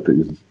also the fact that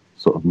he's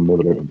sort of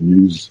never out of the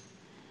news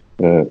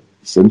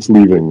since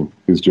leaving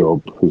his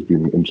job has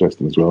been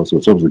interesting as well. So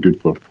it's obviously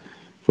good for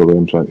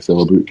them trying to sell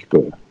a book,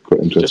 but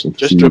quite interesting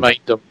to see.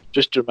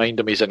 Just remind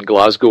him he's in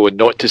Glasgow and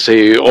not to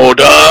say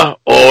order,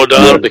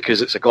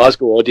 because it's a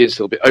Glasgow audience.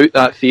 They'll be out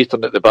that theatre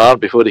and at the bar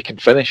before they can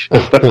finish. I'll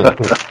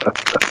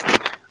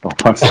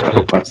pass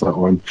that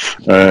one.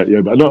 But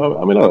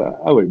no, I mean,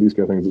 I like these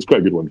kind of things. It's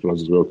quite a good one for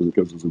us as well because it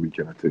gives us a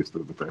weekend a taste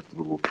of the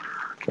festival.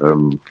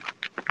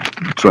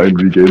 Try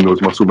and regain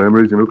those muscle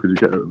memories, because you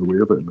get out of the way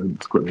of it, and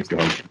it's quite nice to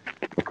have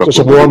a couple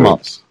of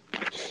warm-up.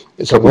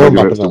 It's a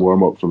warm-up. It's a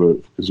warm-up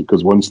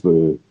because once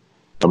I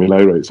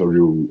write a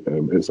real,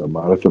 it's a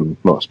marathon,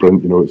 not a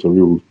sprint.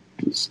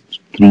 It's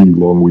 3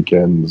 long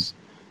weekends.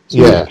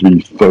 So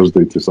 3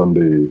 Thursday to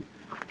Sunday,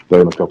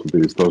 down a couple of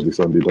days, Thursday,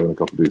 Sunday, down a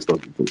couple of days,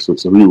 Thursday. So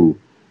it's a real,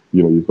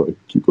 you've got to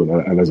keep going.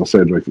 And as I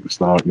said right at the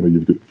start,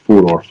 you've got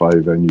 4 or 5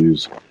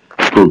 venues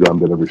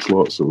programmed in every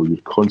slot, so you're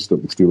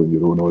constantly stealing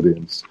your own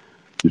audience.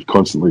 You've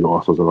constantly got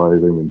authors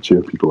arriving and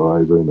chair people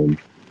arriving and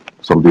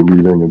somebody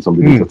leaving and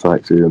somebody needs a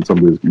taxi and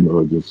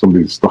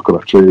somebody's stuck on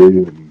a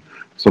train and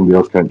somebody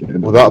else can't get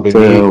in the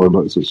hotel.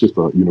 And so it's just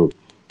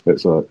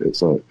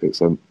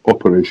it's an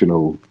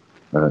operational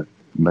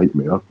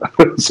nightmare.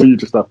 So you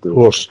just have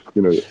to,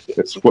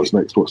 it's what's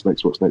next,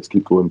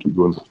 keep going,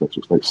 what's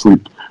next,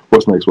 sleep,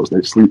 what's next,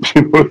 sleep.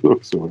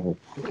 So,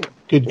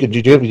 Good. Did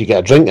you get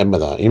a drink in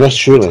with that? You must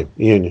surely.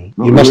 You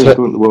must.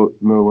 Well,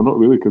 no, not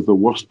really, because the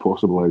worst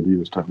possible idea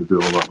is trying to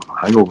do all that with a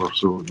hangover.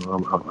 So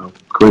I'm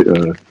quite.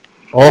 You're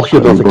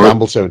from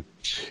Campbelltown.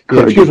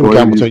 If you're from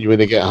Campbelltown, you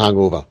wouldn't get a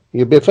hangover.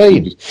 You'd be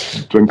fine.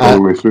 Drink all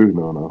the way through?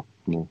 No.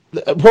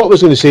 What I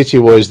was going to say to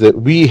you was that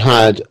we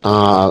had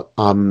a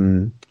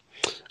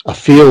a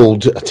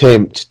failed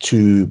attempt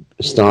to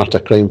start a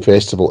crime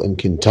festival in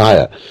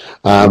Kintyre.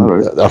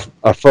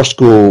 Our first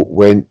go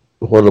went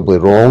horribly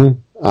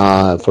wrong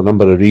for a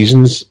number of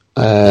reasons,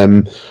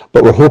 but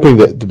we're hoping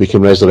that we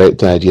can resurrect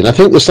the idea. And I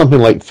think there's something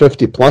like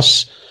 50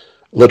 plus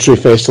literary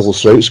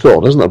festivals throughout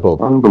Scotland, isn't there,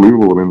 Bob?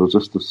 Unbelievable. I mean,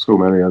 there's so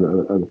many.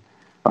 And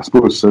I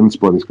suppose since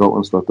Bloody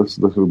Scotland started, this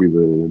will be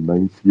the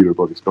 9th year of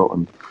Bloody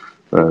Scotland.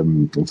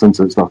 And since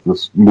it started,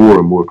 there's more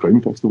and more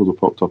crime festivals have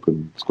popped up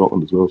in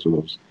Scotland as well. So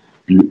there's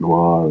Butte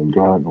Noir and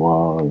Grant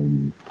Noir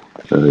and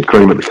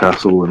Crime at the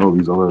Castle and all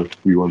these other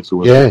wee ones.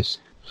 So yes,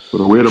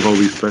 we're aware of all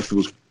these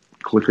festivals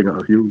clicking at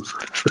our heels.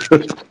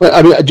 Well,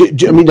 I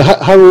mean,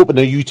 how open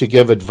are you to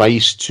give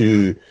advice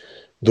to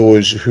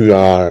those who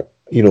are,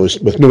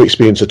 with no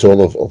experience at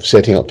all of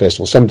setting up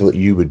festivals? Somebody like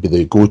you would be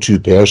the go-to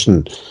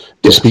person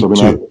to speak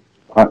to.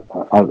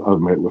 I've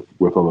met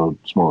with other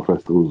smaller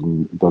festivals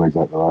and done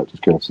exactly that.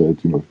 Just kind of said,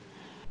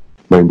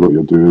 mind what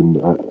you're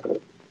doing.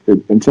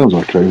 In terms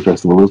of a crime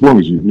festival, as long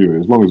as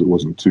it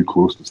wasn't too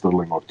close to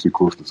Stirling or too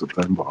close to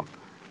September,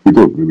 we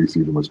don't really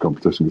see them as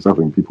competition. Because I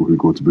think people who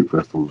go to book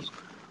festivals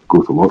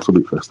go to lots of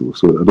book festivals.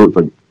 So I don't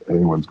think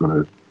anyone's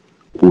going to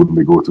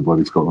only go to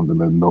Bloody Scotland and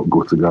then not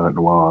go to Garnet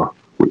Noir,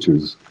 which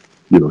is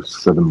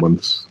 7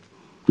 months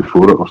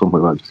before it or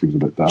something like that. It just seems a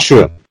bit daft.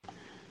 Sure.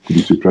 To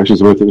be too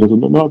precious about it.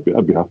 No,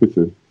 I'd be happy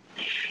to.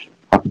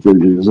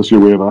 Is this your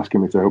way of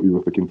asking me to help you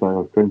with the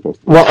Kintyre Crime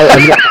Festival? Well,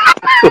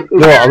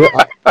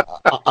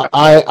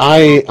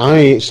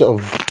 I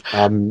sort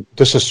of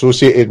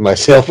disassociated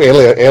myself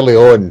early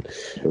on.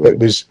 Right.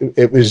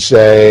 It was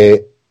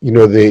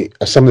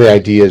some of the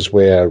ideas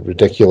were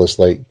ridiculous,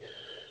 like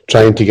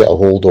trying to get a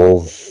hold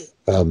of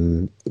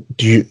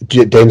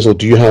Denzel,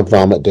 do you have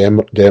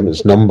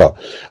Dermot's number?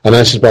 And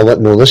I said, well,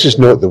 no, this is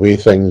not the way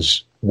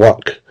things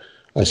work.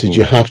 I said,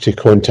 you have to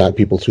contact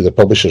people through the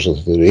publishers or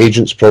through the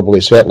agents, probably,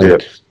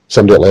 certainly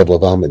somebody at the level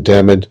of Al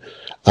McDermott.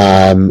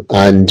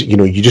 And,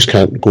 you just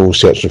can't go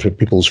searching for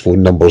people's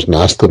phone numbers and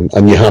ask them.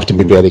 And you have to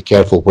be very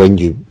careful when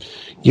you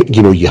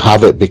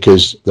have it,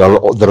 because there are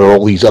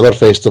all these other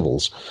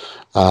festivals,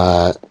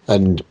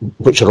 and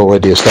which are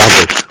already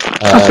established.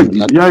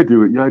 We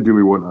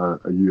want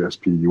a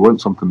USP. You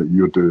want something that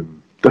you're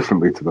doing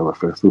differently to the other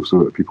festivals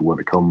so that people want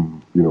to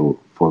come,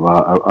 for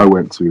that. I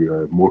went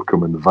to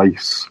Morecambe and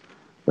Vice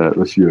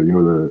this year,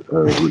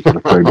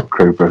 the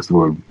crime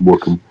festival in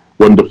Morecambe,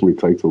 wonderfully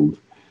titled.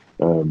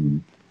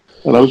 And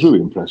I was really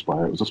impressed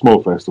by it. It was a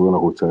small festival in a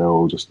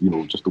hotel, just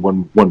the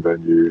one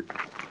venue,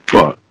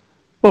 but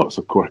lots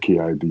of quirky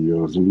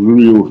ideas,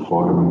 real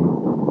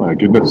fun. My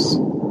goodness,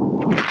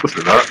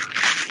 listen to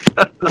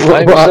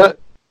that.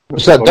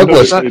 Was that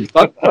Douglas?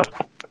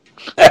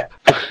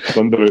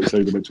 Thunder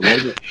outside the Mitchell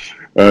Margaret.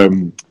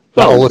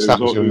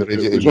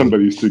 It was run by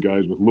these two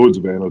guys with loads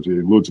of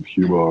energy, loads of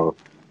humour.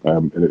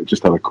 And it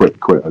just had quite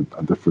a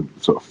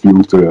different sort of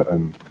feel to it,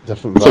 and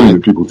things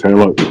that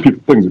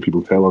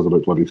people tell us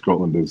about Bloody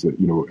Scotland is that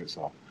it's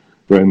a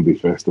friendly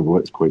festival.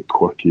 It's quite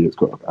quirky. It's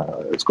got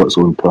its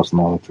own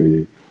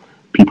personality.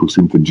 People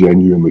seem to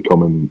genuinely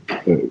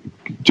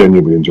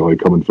enjoy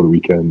coming for the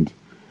weekend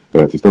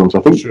to Stirling. So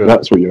I think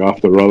that's what you're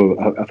after.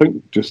 I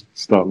think just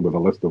starting with a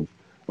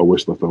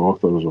wish list of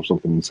authors or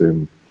something and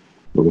saying,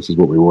 well, this is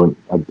what we want.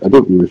 I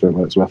don't really think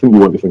that. So I think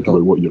you want to think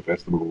about what your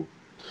festival.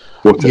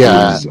 What it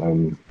is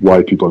and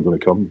why people are going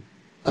to come.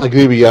 I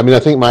agree with you. I mean,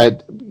 I think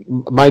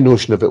my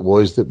notion of it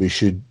was that we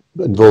should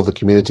involve the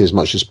community as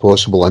much as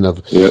possible and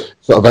have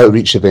sort of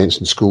outreach events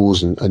in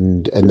schools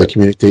and in the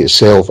community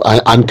itself,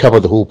 and cover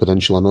the whole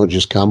peninsula, not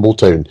just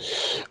Campbelltown.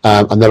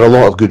 And there are a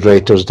lot of good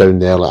writers down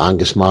there, like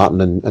Angus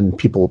Martin and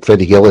people,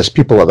 Freddie Gillis,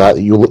 people like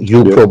that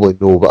you'll probably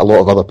know, but a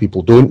lot of other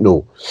people don't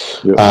know,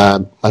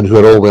 and who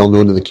are all well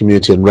known in the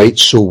community and write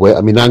so well.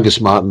 I mean, Angus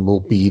Martin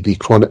will be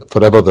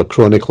forever the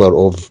chronicler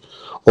of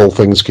all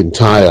things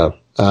Kintyre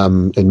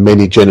in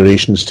many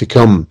generations to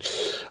come,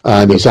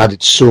 and he's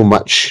added so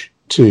much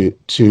to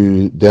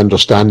the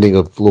understanding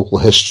of local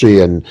history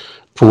and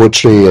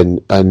poetry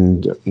and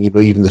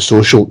even the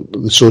social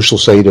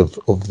side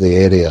of the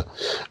area.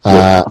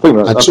 I think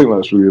that's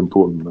really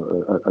important.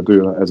 I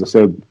do, as I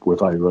said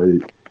with I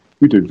Write,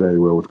 we do very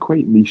well with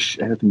quite niche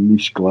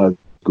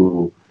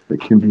Glasgow.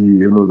 It can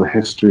be the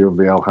history of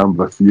the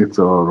Alhambra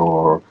Theatre,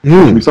 or it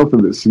can be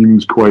something that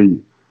seems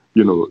quite.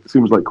 It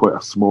seems like quite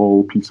a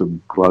small piece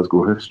of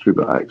Glasgow history,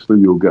 but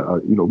actually you'll get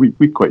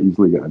we quite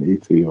easily get an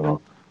 80 or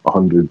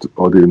 100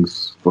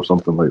 audience for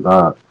something like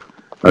that.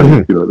 And,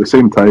 at the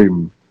same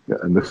time,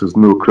 and this is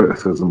no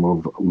criticism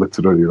of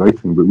literary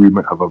writing, but we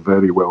might have a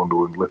very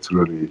well-known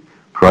literary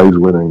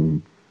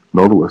prize-winning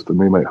novelist, and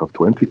they might have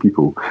 20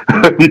 people.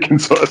 You can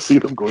sort of see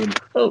them going,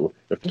 oh,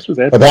 if this was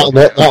Edinburgh,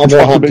 that'll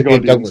not have to be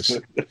Douglas.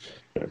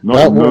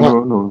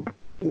 No.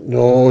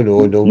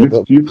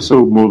 No. You've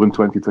sold more than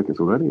 20 tickets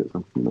already.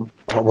 Well,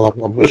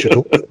 I'm not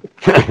sure.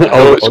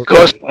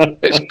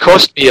 It's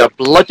cost me a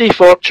bloody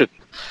fortune.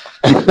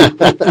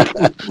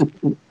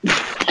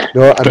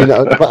 No, I mean,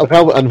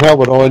 while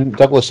we're on,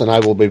 Douglas and I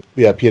will be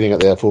appearing at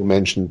the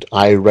aforementioned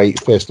I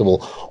Write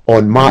Festival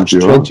on March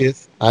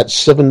 20th at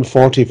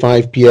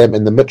 7:45 p.m.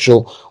 in the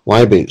Mitchell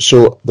Library.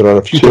 So there are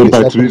a few tickets.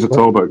 By Teresa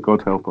Talbot,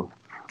 God help her.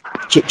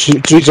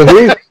 Teresa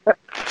who?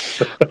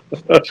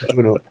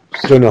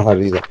 Don't know her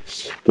either.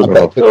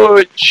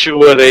 Don't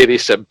show her any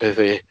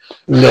sympathy.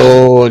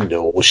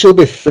 No, she'll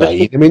be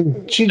fine. I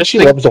mean, she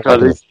loves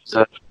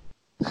the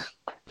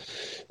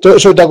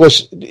So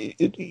Douglas,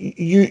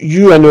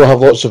 you I know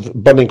have lots of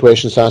burning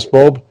questions to ask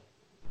Bob.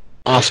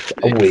 Ask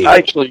away.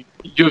 Actually,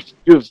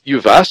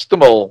 you've asked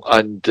them all,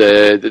 and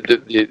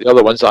the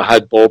other ones that I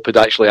had Bob had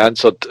actually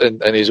answered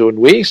in his own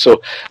way.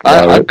 So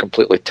I'm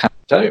completely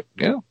tapped out.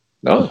 Yeah,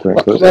 no,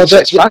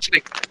 it's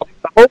fascinating.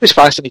 I'm always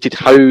fascinated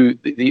how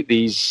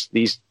these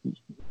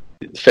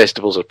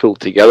festivals are pulled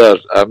together.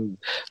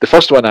 The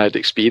first one I had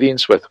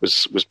experience with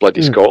was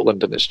Bloody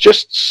Scotland, and it's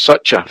just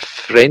such a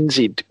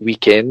frenzied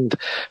weekend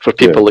for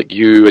people like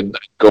you and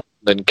Gordon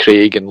and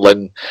Craig and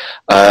Lynn,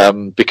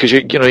 because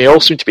you all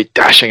seem to be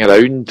dashing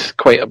around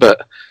quite a bit,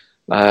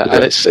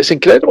 and it's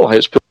incredible how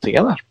it's put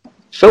together,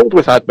 filled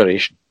with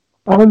admiration.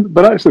 I mean,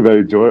 but actually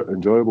very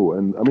enjoyable,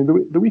 and I mean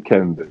the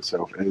weekend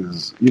itself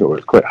is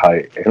it's quite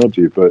high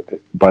energy, but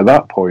by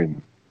that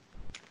point,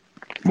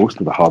 most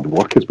of the hard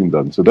work has been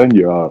done. So then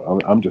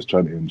I'm just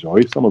trying to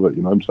enjoy some of it.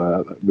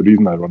 The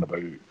reason I run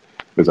about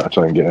is I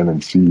try and get in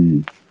and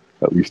see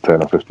at least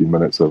 10 or 15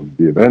 minutes of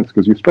the events,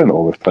 because you spend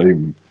all this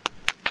time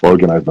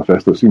organising a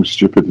festival. It seems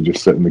stupid to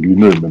just sit in the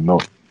green room and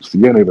not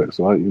see any of it.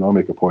 So I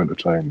make a point of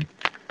trying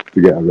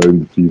to get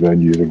around the three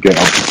venues and get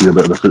up to see a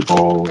bit of the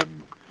football. And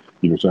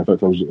in fact,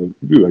 I was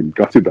really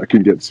gutted that I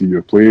couldn't get to see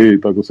you play,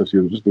 Douglas, this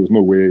year. There was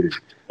no way.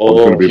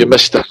 Oh, you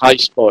missed the high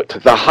spot.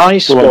 The high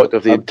spot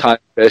of the entire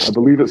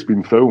festival. I believe it's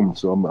been filmed,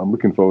 so I'm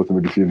looking forward to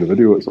maybe seeing the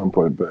video at some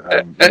point. But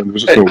there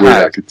was just no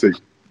way I could take.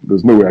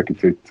 There's no way I could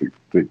take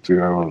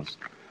 2 hours,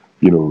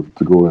 to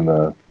go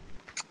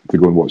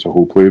and watch a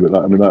whole play. But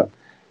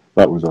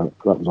that was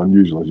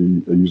unusual. I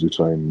usually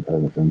try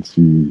and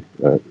see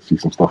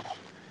some stuff,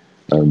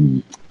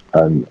 and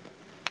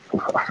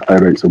I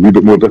write it's a wee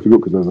bit more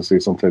difficult because, as I say,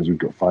 sometimes we've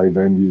got 5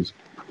 venues,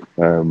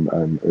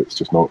 and it's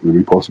just not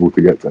really possible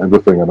to get to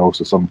everything. And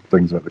also some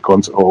things at the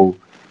concert hall,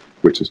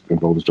 which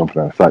involves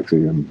jumping out of a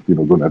taxi and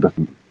going to a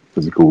different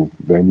physical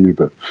venue.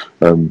 But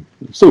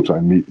still try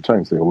and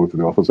say hello to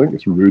the authors. I think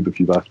it's rude if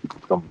you've asked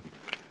people to come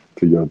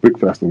to your book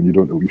festival and you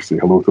don't at least say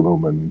hello to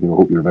them and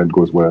hope your event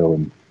goes well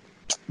and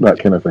that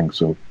kind of thing.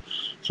 So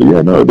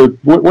yeah, no.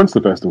 Once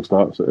the festival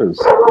starts,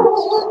 it's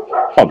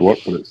hard work,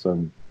 but it's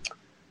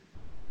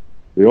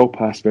they all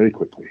pass very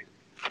quickly.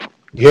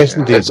 Yes,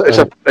 indeed.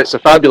 It's a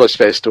fabulous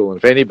festival, and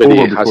if anybody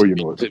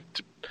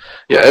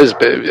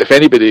if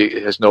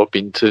anybody has not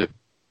been to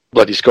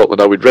Bloody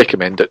Scotland, I would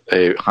recommend it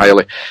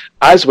highly.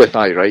 As with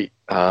I Write,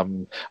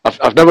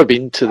 I've never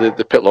been to the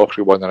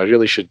Pitlochry one, and I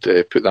really should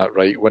put that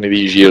right one of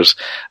these years,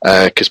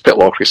 because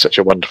Pitlochry is such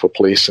a wonderful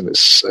place,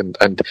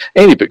 and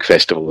any book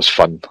festival is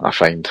fun, I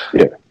find.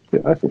 Yeah,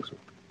 I think so.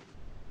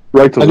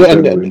 Writers are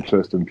generally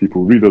interested in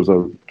people. Readers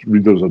are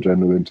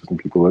generally interested in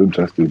people. They're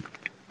interested,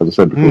 as I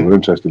said before, they're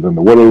interested in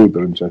the world.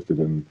 They're interested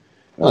in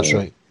that's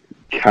right.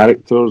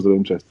 Characters. They're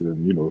interested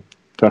in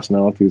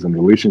personalities and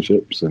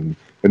relationships and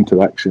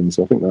interactions.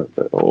 So I think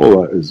that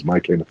all that is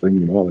my kind of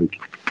thing.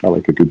 I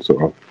like a good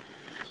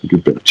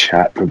bit of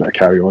chat, a bit of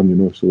carry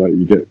on. So that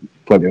you get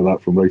plenty of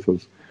that from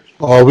writers.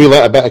 Oh, we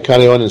let a bit of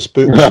carry on and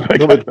spooks.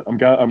 I'm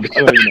gathering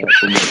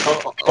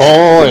that.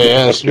 Oh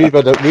yes, we've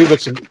had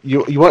some.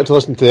 You wanted to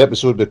listen to the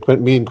episode with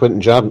me and Quentin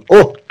Jarden.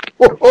 Oh!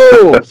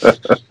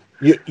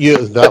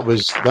 That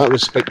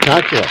was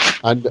spectacular,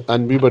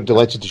 and we were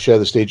delighted to share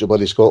the stage at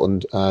Bloody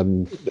Scotland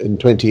in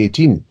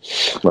 2018.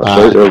 That's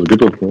right, that was a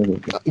good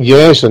one.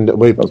 Yes, and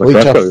we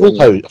played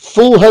a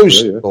full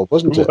house, Bob,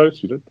 wasn't it? Full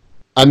house, you did.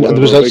 And there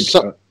was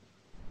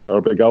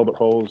our big Albert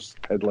Halls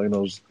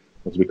headliners,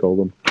 as we call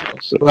them.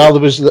 Well,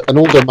 there was an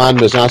older man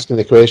was asking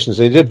the questions,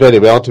 and he did very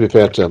well, to be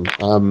fair to him.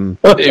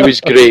 He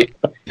was great.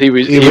 He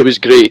was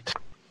great.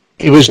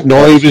 He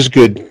was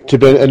good. To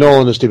be in all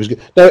honesty, he was good.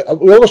 Now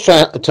we always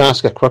try to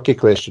ask a quirky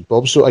question,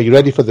 Bob. So, are you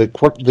ready for the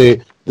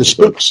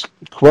spooks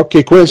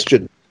quirky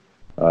question?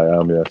 I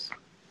am. Yes.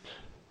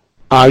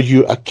 Are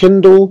you a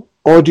Kindle,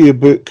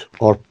 audiobook,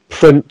 or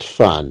print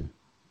fan?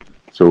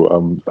 So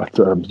I'm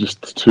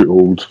just too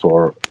old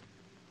for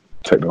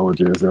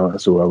technology,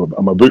 so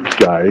I'm a book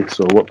guy.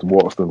 So I worked in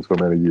Waterstones for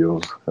many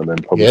years, and then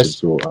published. Yes.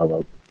 So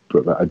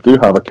I do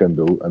have a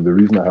Kindle, and the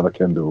reason I have a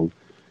Kindle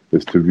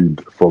is to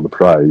read for the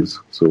prize.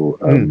 So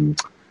the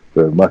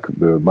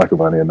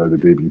McIlvanney and now the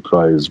Davy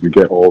Prize, we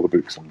get all the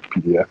books in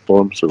PDF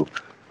form. So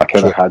I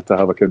kind of had to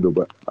have a Kindle,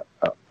 but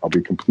I'll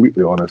be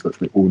completely honest, that's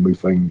the only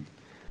thing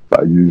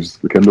that I use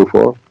the Kindle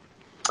for.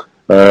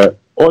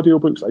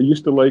 Audiobooks, I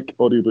used to like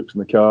audiobooks in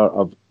the car.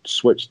 I've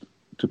switched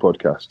to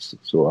podcasts,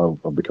 so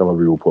I've become a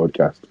real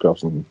podcast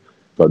person,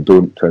 but I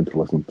don't tend to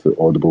listen to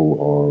Audible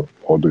or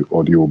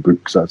audio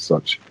books as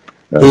such.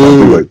 I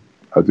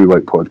do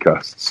like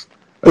podcasts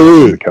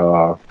in the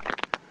car.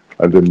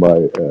 And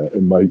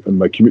in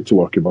my commute to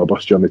work, in my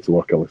bus journey to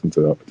work, I listen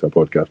to a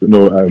podcast. But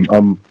no,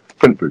 I'm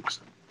print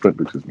books. Print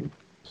books is me.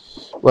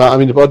 Well, I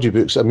mean, the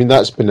audiobooks, I mean,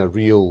 that's been a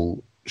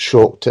real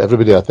shock to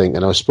everybody, I think.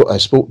 And I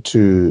spoke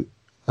to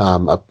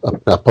a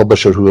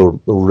publisher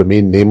who will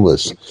remain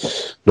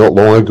nameless not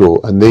long ago,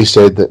 and they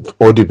said that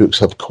audiobooks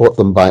have caught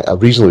them by a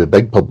reasonably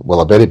big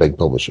a very big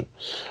publisher.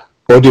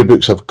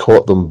 Audiobooks have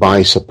caught them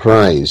by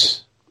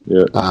surprise,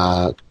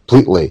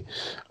 completely.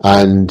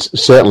 And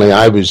certainly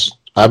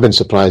I've been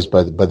surprised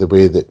by the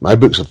way that my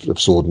books have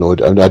sold.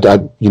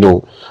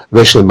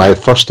 Initially my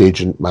first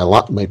agent,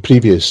 my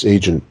previous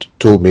agent,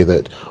 told me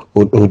that,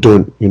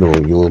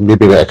 you'll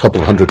maybe get a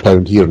couple of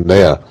 £100 here and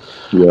there,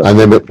 and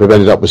then we've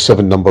ended up with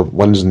 7 number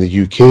ones in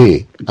the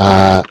UK,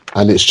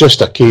 and it's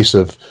just a case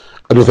of,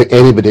 I don't think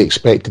anybody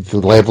expected the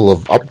level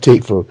of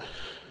uptake for.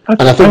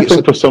 I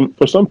think for some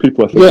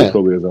people, I think it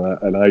probably is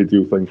an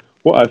ideal thing.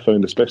 What I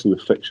found, especially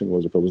with fiction,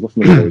 was if I was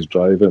listening when I was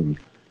driving.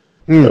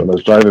 When I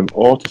was driving,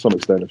 or to some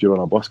extent, if you're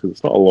on a bus, because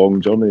it's not a long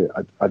journey,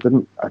 I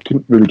couldn't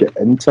really get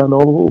into a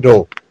novel.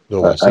 No.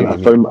 And I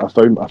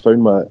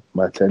found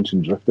my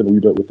attention drifting a wee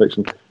bit with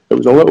fiction. It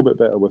was a little bit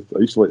better with. I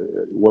used to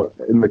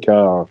in the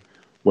car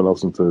when I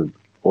listened to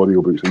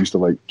audiobooks. I used to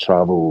like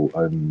travel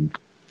and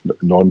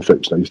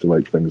non-fiction. I used to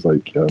like things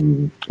like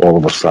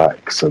Oliver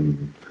Sacks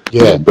and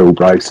Bill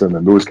Bryson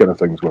and those kind of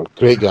things. Were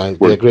great guys.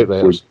 Great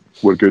writers.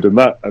 Were good, and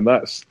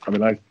that's. I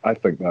mean, I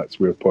think that's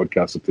where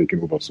podcasts have taken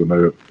over. So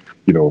now,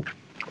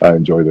 I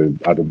enjoy the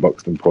Adam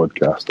Buxton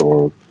podcast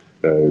or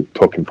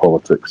Talking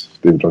Politics.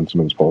 David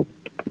Runciman's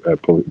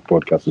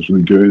podcast is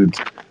really good.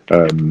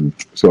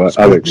 So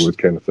I like those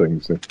kind of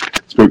things.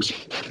 Spooks,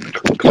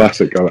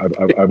 classic.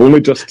 I've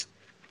only just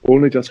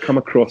come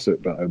across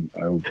it, but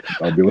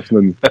I'll be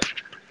listening.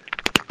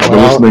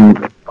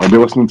 I'll be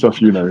listening to a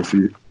few now.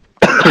 See.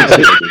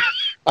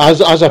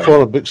 As a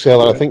former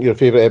bookseller, I think your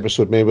favourite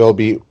episode may well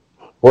be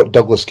what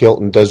Douglas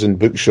Kelton does in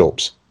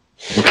bookshops.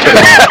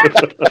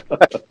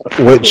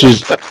 Which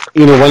is,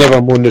 one of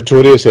our more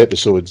notorious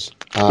episodes.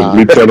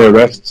 Read any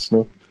arrests,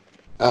 no?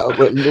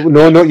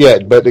 No, not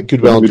yet, but it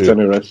could well do.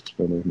 Any arrests?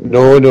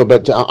 No,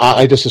 but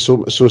I just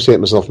associate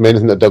myself with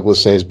anything that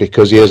Douglas says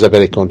because he is a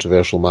very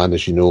controversial man,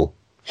 as you know.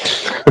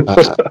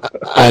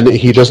 And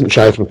he doesn't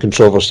shy from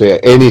controversy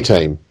at any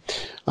time.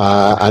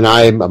 And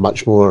I'm a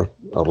much more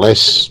or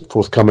less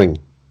forthcoming,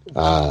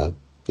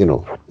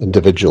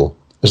 individual.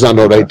 Is that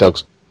not right, Doug?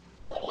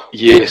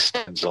 Yes,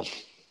 Denzel.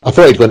 I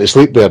thought he'd gone to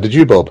sleep there. Did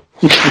you, Bob?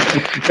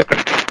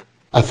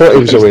 I thought he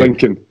was away.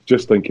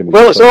 Just thinking.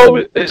 Well,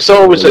 it's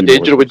always a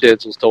danger when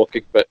Denzel's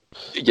talking, but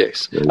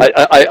yes,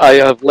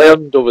 I have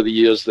learned over the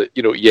years that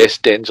yes,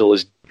 Denzel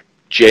is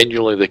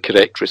genuinely the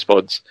correct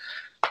response.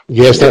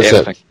 Yes, that's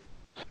it.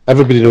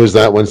 Everybody knows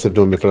that once they've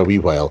known me for a wee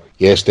while.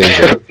 Yes,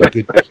 Denzel,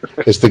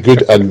 it's the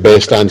good and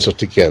best answer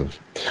to give.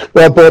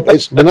 Well, Bob,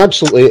 it's been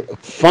absolutely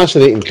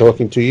fascinating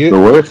talking to you.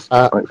 No worries.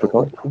 Thanks for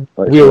coming.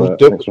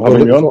 Thanks for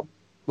having me on.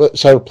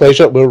 It's our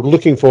pleasure. We're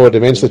looking forward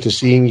immensely to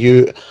seeing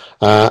you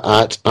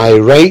at I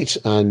Write,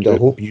 and I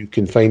hope you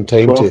can find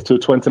time 12th to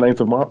 29th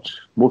of March,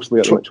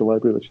 mostly at the Mitchell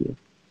Library this year.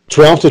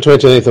 12th to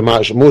 29th of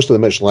March, most of the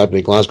Mitchell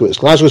Library, Glasgow. It's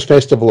Glasgow's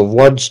Festival of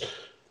Words.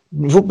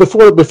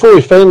 Before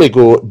we finally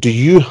go, do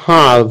you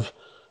have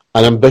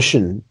an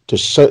ambition to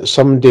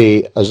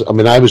someday,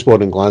 I was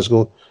born in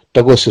Glasgow,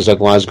 Douglas is a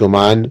Glasgow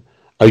man.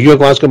 Are you a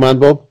Glasgow man,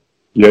 Bob?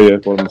 Yeah,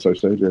 born on the south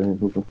side,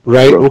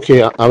 Right,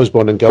 okay, I was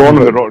born in Glasgow. Born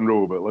in the Rotten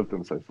Row, but lived on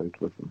the south side.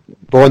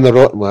 Born in the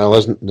Rotten, well,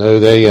 isn't, no,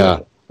 there you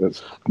are.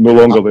 It's no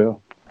longer there.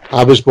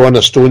 I was born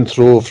a stone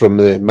throw from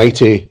the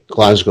mighty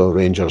Glasgow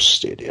Rangers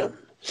Stadium.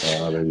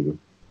 There you go.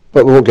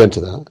 But we won't get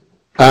into that.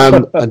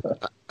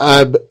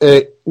 Now,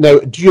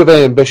 do you have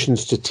any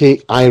ambitions to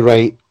take I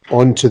Write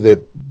onto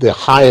the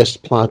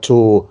highest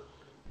plateau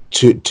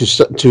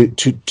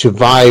to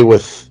vie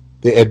with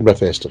the Edinburgh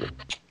Festival?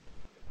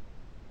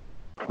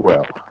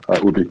 Well,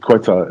 it would be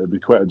quite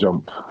a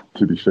jump,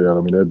 to be fair.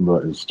 I mean,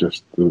 Edinburgh is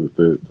just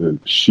the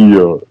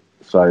sheer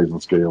size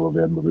and scale of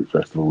the Edinburgh Book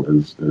Festival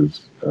is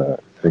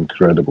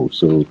incredible.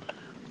 So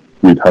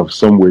we'd have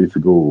some way to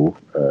go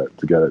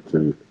to get it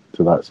to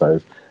that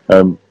size.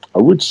 I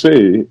would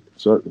say,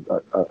 so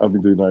I've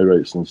been doing I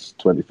Write since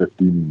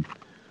 2015,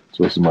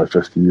 so this is my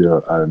 5th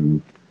year,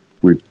 and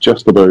we've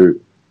just about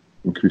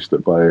increased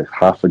it by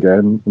half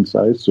again in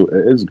size, so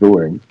it is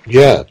growing.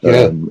 Yeah.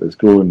 It's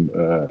growing.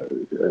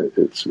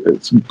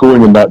 It's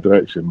going in that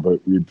direction, but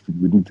we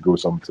need to go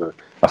some to.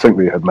 I think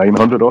they had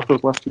 900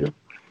 authors last year.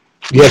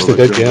 Yes, they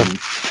did.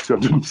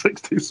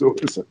 260. So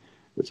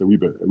it's a wee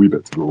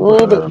bit to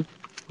go.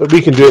 But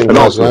we can do it in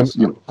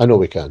Glasgow. I know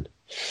we can.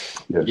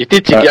 Yeah. You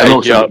did get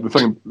the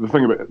thing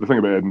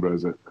about Edinburgh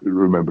is that,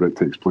 remember, it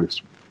takes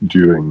place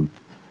during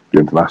the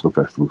international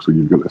festival, so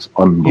you've got this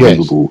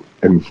unbelievable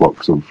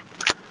influx of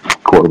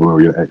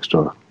 250,000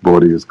 extra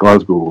bodies.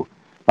 Glasgow,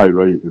 I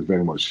Write, is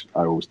very much,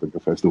 I always think, a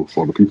festival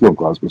for the people of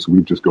Glasgow. So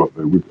we've just got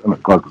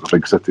Glasgow's a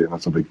big city and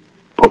that's a big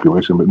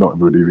population, but not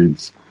everybody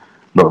reads,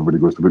 not everybody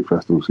goes to book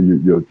festivals. So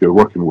you're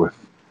working with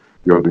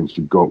the audience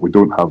you've got. We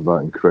don't have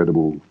that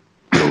incredible,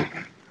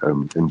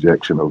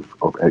 injection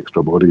of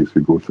extra bodies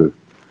who go to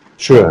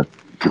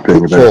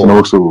paying events, and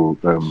also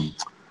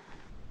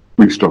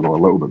we struggle a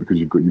little bit because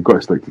you've got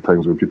to stick to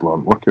times when people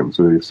aren't working.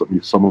 So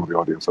some of the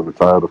audience are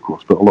retired, of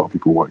course, but a lot of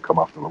people want to come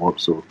after the work.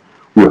 So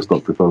we are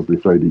stuck to Thursday,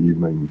 Friday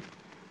evening,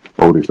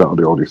 all day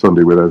Saturday, all day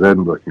Sunday. Whereas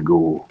Edinburgh can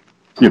go,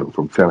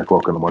 from 10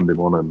 o'clock on a Monday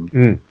morning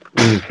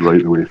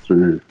right the way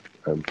through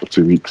for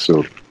 2 weeks.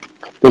 So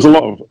there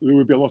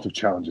would be a lot of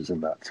challenges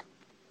in that.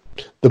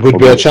 There would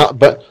be a challenge,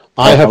 but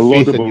I have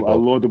faith in you, a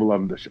laudable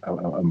ambition.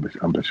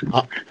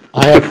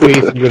 I have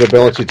faith in your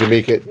ability to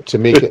make it.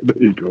 There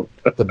you go.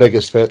 The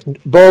biggest fit.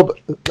 Bob,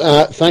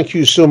 thank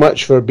you so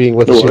much for being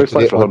with us here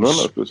today.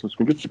 It's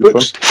been good to be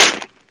fun.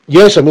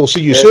 Yes, and we'll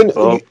see you soon.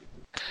 Bob.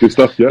 Good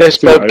stuff. Yeah. Yes,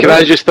 Bob. Can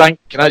I just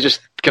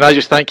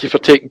thank you for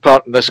taking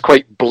part in this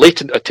quite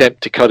blatant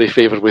attempt to curry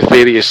favour with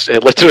various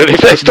literary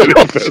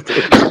festivals?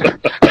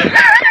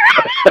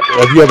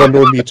 Have you ever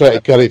known me try to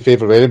curry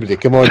favour with anybody?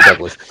 Come on,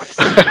 Douglas.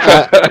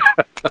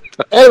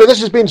 Anyway, this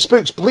has been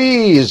Spooks.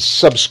 Please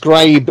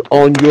subscribe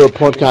on your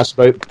podcast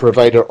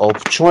provider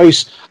of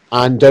choice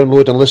and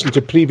download and listen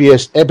to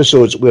previous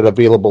episodes. We're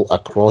available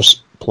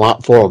across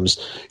platforms.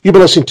 You've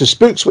been listening to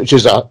Spooks, which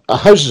is a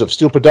Houses of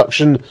Steel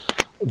production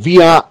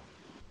via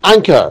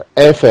Anchor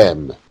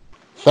FM.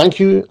 Thank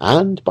you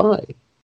and bye.